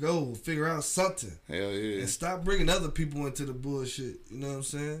time to go. Figure out something. Hell yeah. And stop bringing other people into the bullshit. You know what I'm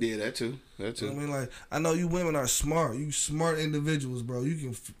saying? Yeah, that too. You know what I mean? Like, I know you women are smart. You smart individuals, bro. You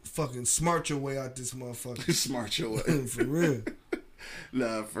can fucking smart your way out this motherfucker. Smart your way. For real.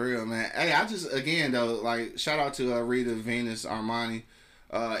 Nah, for real, man. Hey, I just, again, though, like, shout out to Rita, Venus, Armani,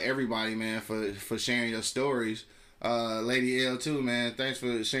 everybody, man, for sharing your stories. Lady L, too, man. Thanks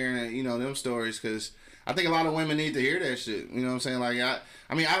for sharing, you know, them stories, because I think a lot of women need to hear that shit. You know what I'm saying? Like, I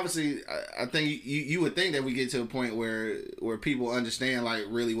mean, obviously, I think you would think that we get to a point where people understand, like,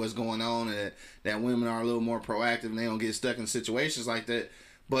 really what's going on, and that women are a little more proactive and they don't get stuck in situations like that.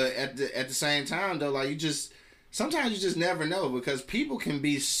 But at the same time, though, like, sometimes you just never know, because people can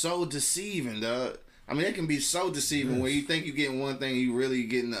be so deceiving, dog. I mean, they can be so deceiving where you think you getting one thing, you really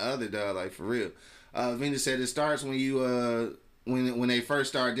getting the other, dog. Like, for real. Venus said it starts when you when they first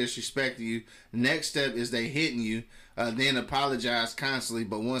start disrespecting you. Next step is they hitting you. then apologize constantly.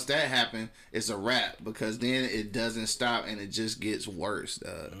 But once that happened, it's a wrap because then it doesn't stop and it just gets worse.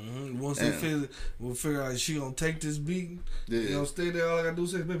 Once they figure out she gonna take this beating, stay there. All I gotta do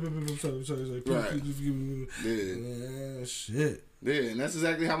is say, I'm sorry. Yeah, shit. Yeah, and that's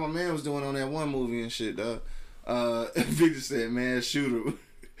exactly how my man was doing on that one movie and shit, dog. Victor said, man, shoot him.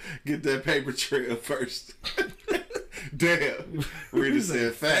 Get that paper trail first. Damn. Rita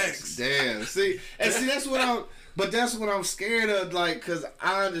said, facts. Damn. See, that's what I'm scared of, like, because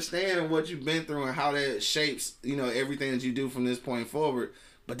I understand what you've been through and how that shapes, everything that you do from this point forward.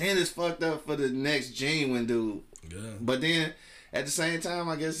 But then it's fucked up for the next genuine dude. Yeah. But then, at the same time,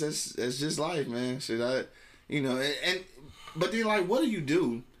 I guess that's just life, man. But then, like, what do you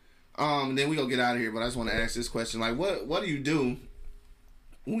do? Then we gonna get out of here. But I just want to ask this question: like, what do you do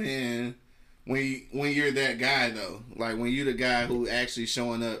when you're that guy though? Like, when you're the guy who actually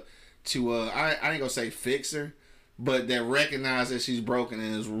showing up to I ain't gonna say fix her, but that recognize that she's broken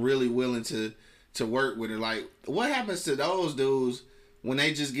and is really willing to work with her. Like, what happens to those dudes when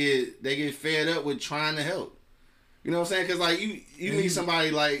they just get fed up with trying to help? You know what I'm saying? Because, like, you meet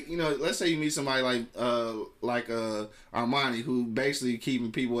somebody like, let's say you meet somebody like Armani, who basically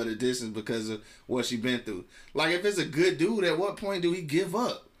keeping people at a distance because of what she been through. Like, if it's a good dude, at what point do he give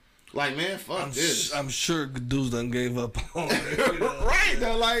up? Like, man, fuck this. I'm sure dudes done gave up on it. Right,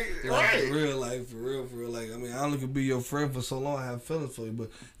 though, like, right. For real. Like, I mean, I only could be your friend for so long. I have feelings for you,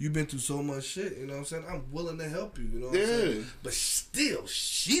 but you've been through so much shit, you know what I'm saying? I'm willing to help you, you know what I'm saying? But still,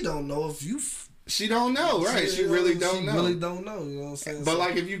 she don't know if you... She don't know, right? She really don't know. She really don't know, you know what I'm saying? But,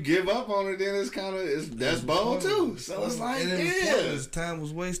 like, if you give up on her, then it's kind of, that's bold, too. So it's like, pointless. Time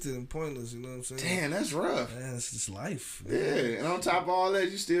was wasted and pointless, you know what I'm saying? Damn, that's rough. Man, it's just life. Man. Yeah, and on top of all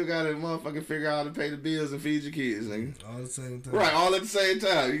that, you still got to motherfucking figure out how to pay the bills and feed your kids, nigga. All at the same time. Right, all at the same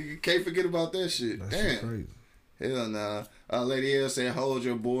time. You can't forget about that shit. That's Damn. Crazy. Hell nah. Lady L said, hold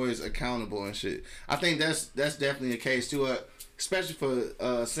your boys accountable and shit. I think that's definitely a case, too. Especially for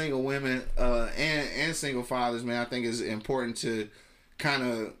single women and single fathers, man, I think it's important to kind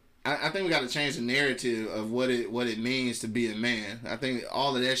of. I think we got to change the narrative of what it means to be a man. I think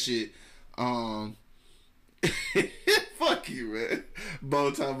all of that shit. Fuck you, man.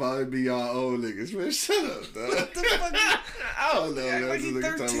 Bo talking about it be y'all old niggas, man. Shut up, dog. What the fuck? I don't know. Yeah, like he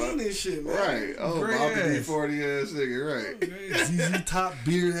 13 and shit, man. Right. Oh, Bobby be 40 ass nigga, right? ZZ Top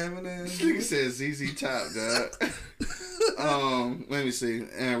beard having ass. Nigga said ZZ Top, dog. Let me see.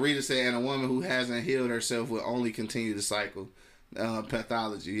 And Rita said, and a woman who hasn't healed herself will only continue the cycle.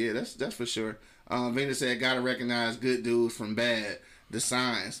 Pathology. Yeah, that's for sure. Venus said, gotta recognize good dudes from bad. The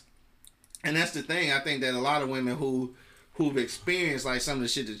signs. And that's the thing. I think that a lot of women who've experienced like some of the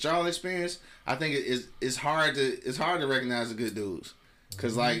shit that y'all experienced, I think it's hard to recognize the good dudes.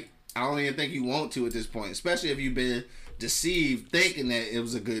 Cause like I don't even think you want to at this point, especially if you've been deceived thinking that it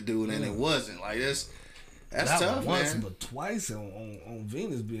was a good dude and it wasn't. Like that's tough, once, man. But twice on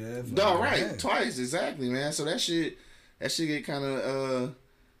Venus behalf. No, right, man. Twice exactly, man. So that shit get kind of.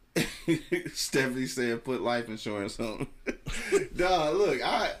 Stephanie said, "Put life insurance on." Dog, look,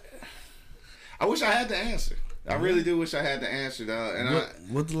 I wish I had the answer. I really do wish I had the answer, dog.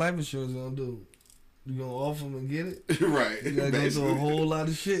 And what the life insurance gonna do? You gonna offer them and get it? Right. You gotta go through a whole lot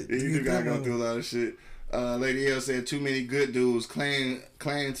of shit. You gotta go through a lot of shit. Lady L said, too many good dudes claim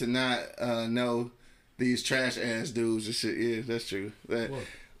to not know these trash ass dudes and shit. Yeah, that's true. A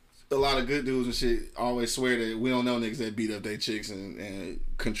lot of good dudes and shit always swear that we don't know niggas that beat up their chicks and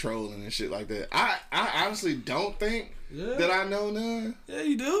controlling and shit like that. I honestly don't think that I know none. Yeah,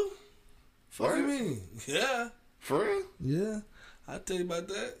 you do. Fuck you mean? Yeah. For real? Yeah. I'll tell you about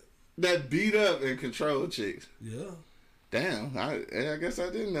that. That beat up and control chicks. Yeah. Damn. I guess I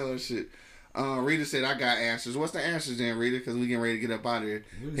didn't know that shit. Rita said, I got answers. What's the answers then, Rita? Because we getting ready to get up out of here.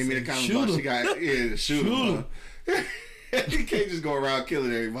 Hit me in the comment box. She got, shoot him. You can't just go around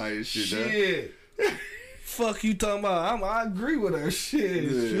killing everybody and shit, Fuck you talking about? I agree with her. Shit.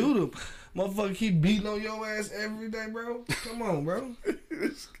 Yeah. Shoot him. Motherfucker keep beating on your ass every day, bro. Come on, bro.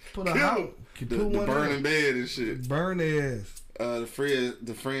 Put a house. The burning bed and shit. Burn their ass.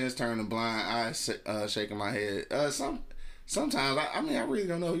 The friends turn a blind eye, shaking my head. Sometimes I really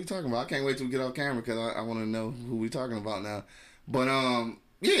don't know who you're talking about. I can't wait till we get off camera because I want to know who we talking about now. But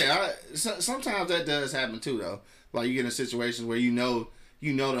sometimes that does happen too though. Like you get in situations where you know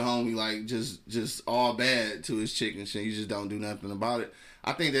the homie like just all bad to his chick and shit. You just don't do nothing about it.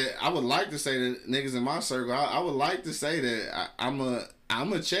 I think that I would like to say that niggas in my circle. I would like to say that I'm a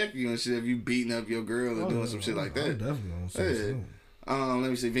check you and shit if you beating up your girl or doing some shit like that. I'm definitely gonna say so. Let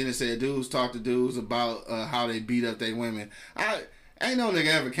me see. Venus said dudes talk to dudes about how they beat up their women. Ain't no nigga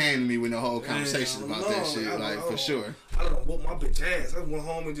ever came to me with no whole conversation about that shit, like, for sure. I done whoop my bitch ass. I went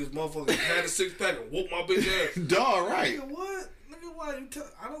home and just motherfucking had a 6-pack and whoop my bitch ass. Dog, right. Nigga, what? Nigga, why you tell...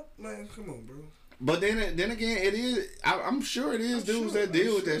 I don't... Man, come on, bro. But then again, it is... I'm sure it is dudes that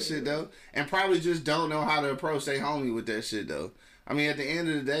deal with that shit, though. And probably just don't know how to approach their homie with that shit, though. I mean, at the end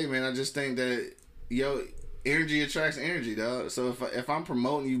of the day, man, I just think that, yo, energy attracts energy, dog. So if I'm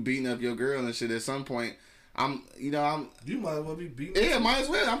promoting you beating up your girl and shit at some point... You might as well be beating. Yeah, might as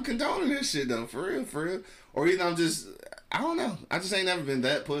well. I'm condoning this shit though, for real. Or either I don't know. I just ain't never been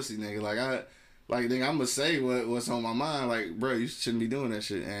that pussy, nigga. Nigga, I'm gonna say what's on my mind. Like, bro, you shouldn't be doing that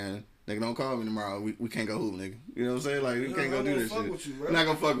shit. And nigga, don't call me tomorrow. We can't go hoop, nigga. You know what I'm saying? Like, we can't go do this shit. I'm not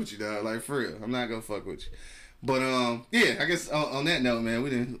gonna fuck with you, dog. Like, for real, I'm not gonna fuck with you. But yeah, I guess on that note, man,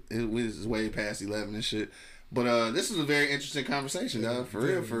 we was way past 11 and shit. But this was a very interesting conversation, dog. For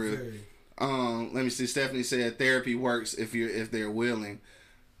real. Very. Let me see. Stephanie said therapy works if they're willing.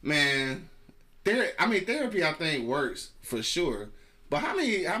 Man, therapy I think works for sure. But how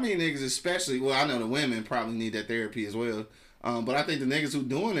many niggas especially? Well, I know the women probably need that therapy as well. But I think the niggas who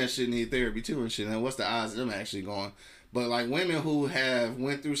doing that shit need therapy too and shit. And what's the odds of them actually going? But like women who have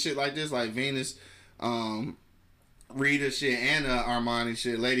went through shit like this, like Venus, Rita shit, and Armani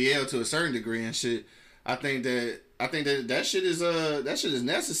shit, Lady L to a certain degree and shit. I think that shit is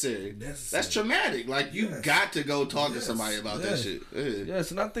necessary. That's traumatic. Like you got to go talk to somebody about that shit. Yeah.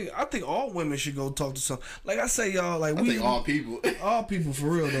 Yes, and I think all women should go talk to some. Like I say, y'all, like I think all people for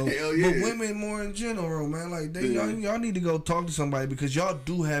real though. Hell yeah. But women more in general, man. Like y'all need to go talk to somebody because y'all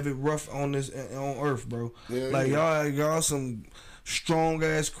do have it rough on earth, bro. Yeah, like y'all some strong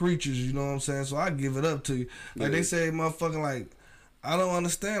ass creatures. You know what I'm saying? So I give it up to you. Like they say, motherfucking like I don't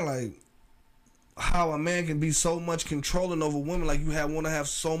understand like. How a man can be so much controlling over women, like you want to have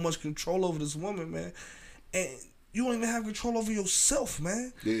so much control over this woman, man, and you don't even have control over yourself,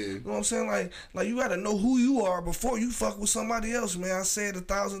 man. Yeah. You know what I'm saying? Like you gotta know who you are before you fuck with somebody else, man. I say it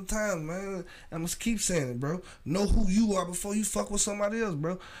 1,000 times, man. I must keep saying it, bro. Know who you are before you fuck with somebody else,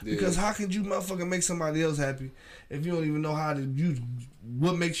 bro. Yeah. Because how can you motherfucking make somebody else happy if you don't even know how to use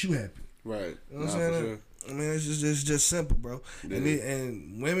what makes you happy? Right. You know what I'm saying? For sure. I mean, it's just simple, bro. Yeah.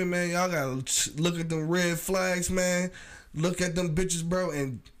 And women, man, y'all gotta look at them red flags, man. Look at them bitches, bro,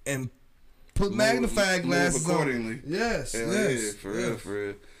 and put magnifying glasses accordingly. On. Yes, yes, yeah, for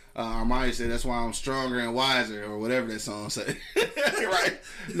real. Armani said that's why I'm stronger and wiser, or whatever that song say. Right?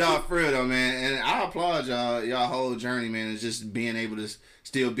 No, for real though, man. And I applaud y'all whole journey, man. Is just being able to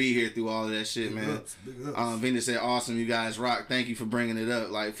still be here through all of that shit, man. Big ups. Venus said, awesome, you guys rock. Thank you for bringing it up.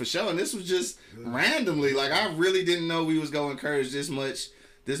 Like, for sure. And this was just randomly. Like, I really didn't know we was going to encourage this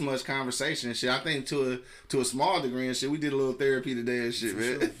much conversation and shit. I think to a small degree and shit, we did a little therapy today and shit,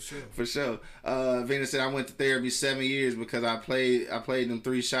 man. For sure. Venus said, I went to therapy 7 years because I played them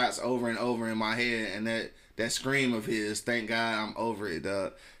 3 shots over and over in my head, and that scream of his, thank God I'm over it,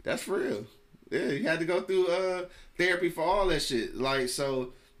 dog. That's for real. Yeah, you had to go through therapy for all that shit. Like,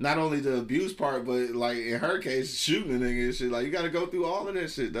 so not only the abuse part, but like in her case, shooting a nigga and shit. Like, you got to go through all of that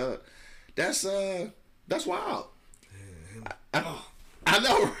shit, dog. That's wild. I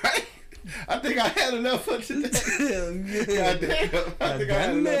know, right? I think I had enough for today. Yeah. Goddamn. I think I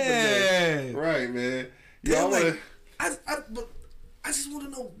had enough for today. Right, man. Y'all like, I just want to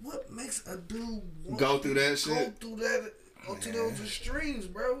know what makes a dude go through that shit. Go through that onto those extremes,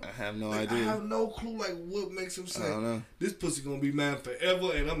 bro. I have no idea. I have no clue, like, what makes him say, I don't know. This pussy gonna be mine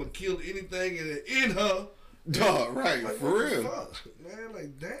forever, and I'm gonna kill anything in her. Dog, right, like, for real. Fuck, man,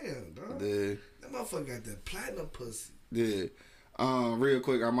 like, damn, dog. Yeah. That motherfucker got that platinum pussy. Yeah. Real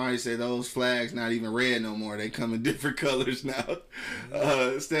quick, Armani said those flags not even red no more. They come in different colors now.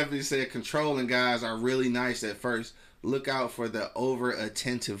 Stephanie said controlling guys are really nice at first. Look out for the over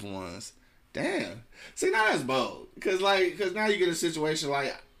attentive ones. Damn. See, now that's bold. Cause now you get a situation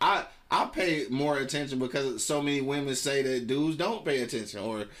like I pay more attention because so many women say that dudes don't pay attention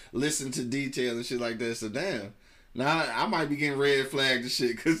or listen to detail and shit like that. So damn. Now I might be getting red flagged and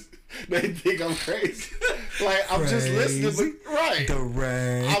shit because they think I'm crazy. Like I'm just listening, right?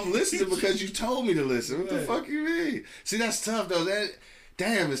 I'm listening because you told me to listen. What the fuck you mean? See, that's tough though.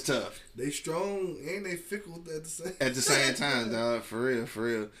 Damn, it's tough. They strong and they fickle at the same. At the same time, dog. For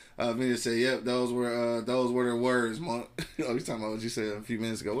real. Mina said, "Yep, those were their words." Monk. Oh, you talking about what you said a few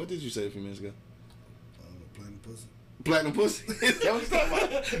minutes ago? What did you say a few minutes ago? Platinum pussy. Is that what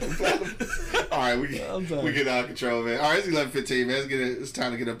you're talking about? All right, we get out of control, man. All right, it's 11:15, man. It's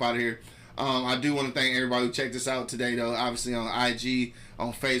time to get up out of here. I do want to thank everybody who checked us out today, though. Obviously on IG,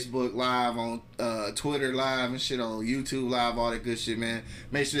 on Facebook Live, on Twitter Live and shit, on YouTube Live, all that good shit, man.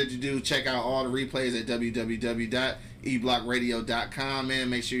 Make sure that you do check out all the replays at www.eblockradio.com, man.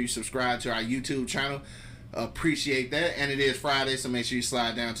 Make sure you subscribe to our YouTube channel. Appreciate that. And it is Friday, so make sure you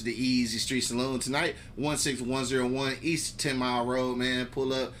slide down to the Easy Street Saloon tonight, 16101 East 10 Mile Road, man.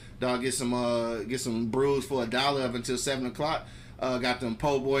 Pull up, dog, get some brews for $1 up until 7 o'clock. Got them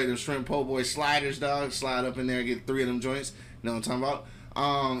shrimp po' boy sliders, dog. Slide up in there and get 3 of them joints. You know what I'm talking about?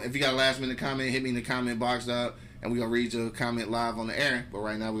 If you got a last minute comment, hit me in the comment box, dog, and we're gonna read your comment live on the air. But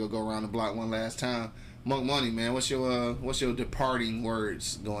right now we're gonna go around the block one last time. Monk Money, man, what's your departing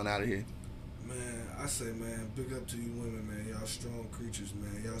words going out of here? I say, man, big up to you women, man. Y'all strong creatures,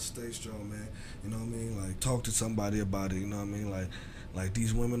 man. Y'all stay strong, man. You know what I mean? Like, talk to somebody about it, you know what I mean? Like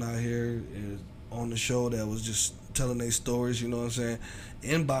these women out here is on the show that was just telling their stories, you know what I'm saying?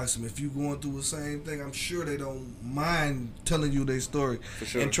 Inbox them. If you going through the same thing, I'm sure they don't mind telling you their story. For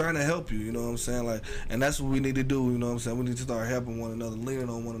sure. And trying to help you, you know what I'm saying? Like, and that's what we need to do, you know what I'm saying? We need to start helping one another, leaning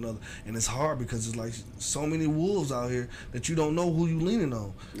on one another. And it's hard because it's like so many wolves out here that you don't know who you leaning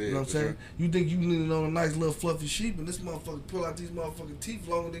on. Yeah, you know what I'm saying? Sure. You think you leaning on a nice little fluffy sheep, and this motherfucker pull out these motherfucking teeth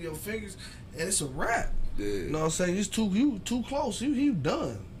longer than your fingers, and it's a wrap. Yeah. You know what I'm saying? You too close. You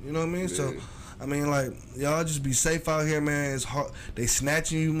done. You know what I mean? Yeah. So, I mean, like, y'all just be safe out here, man. It's hard. They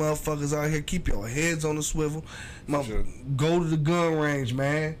snatching you motherfuckers out here. Keep your heads on the swivel. Sure. Go to the gun range,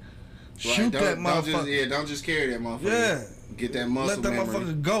 man. Shoot that motherfucker. Don't just carry that motherfucker. Yeah. Get that muscle Let that memory.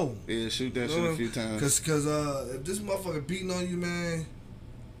 motherfucker go. Yeah, shoot that shit a few times. Cause if this motherfucker beating on you, man,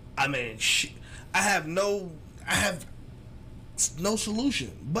 I mean, I have no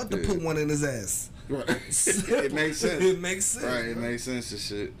solution but to put one in his ass. Right. It makes sense. It makes sense. Right, it makes sense and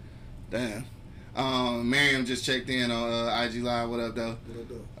shit. Damn. Miriam just checked in on IG Live. What up, though?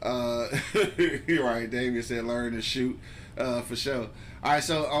 You're right. David said learn to shoot for sure. All right,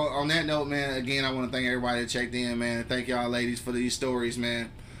 so on that note, man, again, I want to thank everybody that checked in, man. Thank y'all ladies for these stories,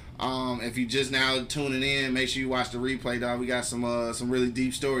 man. If you just now tuning in, make sure you watch the replay, dog. We got some really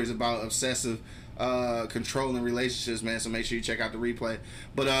deep stories about obsessive controlling relationships, man, so make sure you check out the replay.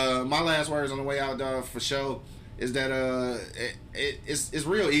 But my last words on the way out, dog, for sure, is that it's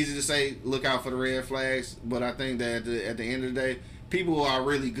real easy to say look out for the red flags, but I think that at the end of the day, people who are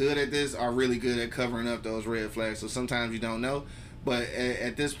really good at this are really good at covering up those red flags. So sometimes you don't know, but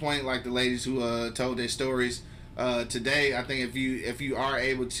at this point, like the ladies who told their stories today, I think if you are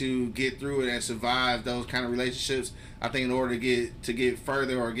able to get through it and survive those kind of relationships, I think in order to get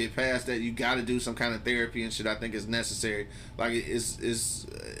further or get past that, you got to do some kind of therapy and shit. I think is necessary. Like it's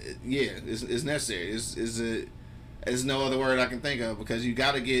necessary. There's no other word I can think of, because you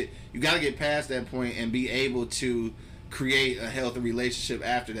gotta get past that point and be able to create a healthy relationship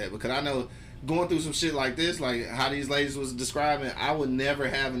after that. Because I know going through some shit like this, like how these ladies was describing, I would never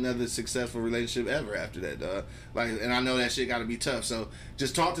have another successful relationship ever after that, dog. Like, and I know that shit gotta be tough. So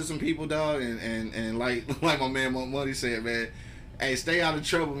just talk to some people, dog, and like my man Money said, man, hey, stay out of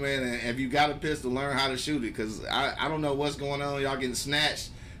trouble, man. And if you got a pistol, learn how to shoot it, because I don't know what's going on. Y'all getting snatched.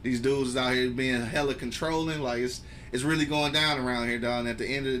 These dudes is out here being hella controlling. Like, it's really going down around here, dog. And at the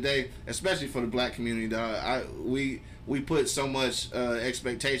end of the day, especially for the black community, dog, we put so much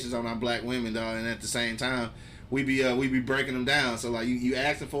expectations on our black women, dog, and at the same time, we be breaking them down. So like you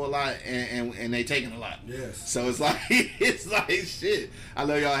asking for a lot and they taking a lot. Yes. So it's like shit. I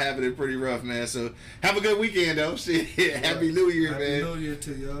know y'all having it pretty rough, man. So have a good weekend though. Shit. Happy New Year, man. Happy New Year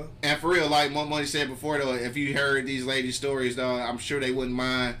to y'all. And for real, like Money said before though, if you heard these ladies' stories, dog, I'm sure they wouldn't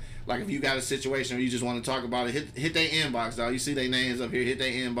mind. Like if you got a situation where you just want to talk about it, hit their inbox, dog. You see their names up here, hit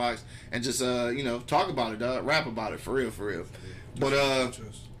their inbox and just talk about it, dog. Rap about it, for real. But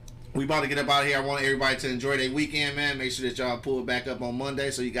we about to get up out of here. I want everybody to enjoy their weekend, man. Make sure that y'all pull it back up on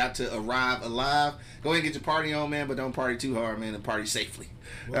Monday, so you got to arrive alive. Go ahead and get your party on, man, but don't party too hard, man, and party safely.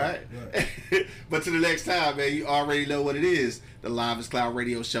 Right. But to the next time, man, you already know what it is. The Livest Cloud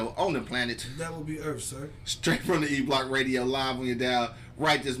Radio Show on the planet. That will be Earth, sir. Straight from the E-Block Radio, live on your dial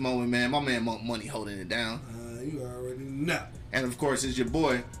right this moment, man. My man Money holding it down. You already know. And of course, it's your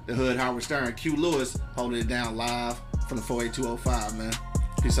boy, the Hood Howard Stern, Q Lewis, holding it down live from the 48205, man.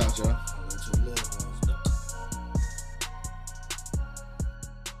 Peace out, y'all.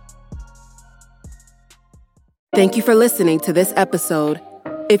 Thank you for listening to this episode.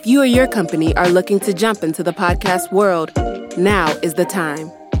 If you or your company are looking to jump into the podcast world, now is the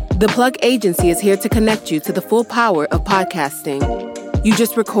time. The Plug Agency is here to connect you to the full power of podcasting. You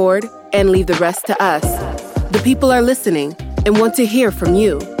just record and leave the rest to us. The people are listening and want to hear from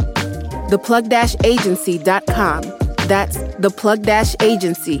you. theplug-agency.com. That's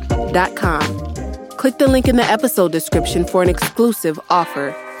theplug-agency.com. Click the link in the episode description for an exclusive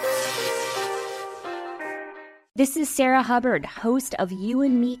offer. This is Sarah Hubbard, host of You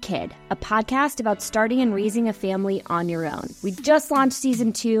and Me Kid, a podcast about starting and raising a family on your own. We just launched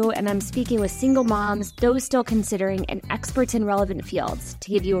season 2, and I'm speaking with single moms, those still considering, and experts in relevant fields to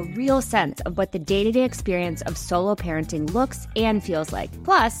give you a real sense of what the day-to-day experience of solo parenting looks and feels like.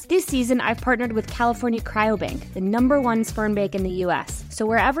 Plus, this season, I've partnered with California Cryobank, the #1 sperm bank in the U.S. So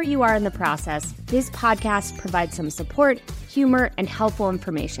wherever you are in the process, this podcast provides some support, humor, and helpful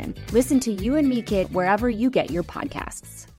information. Listen to You and Me Kid wherever you get your podcasts.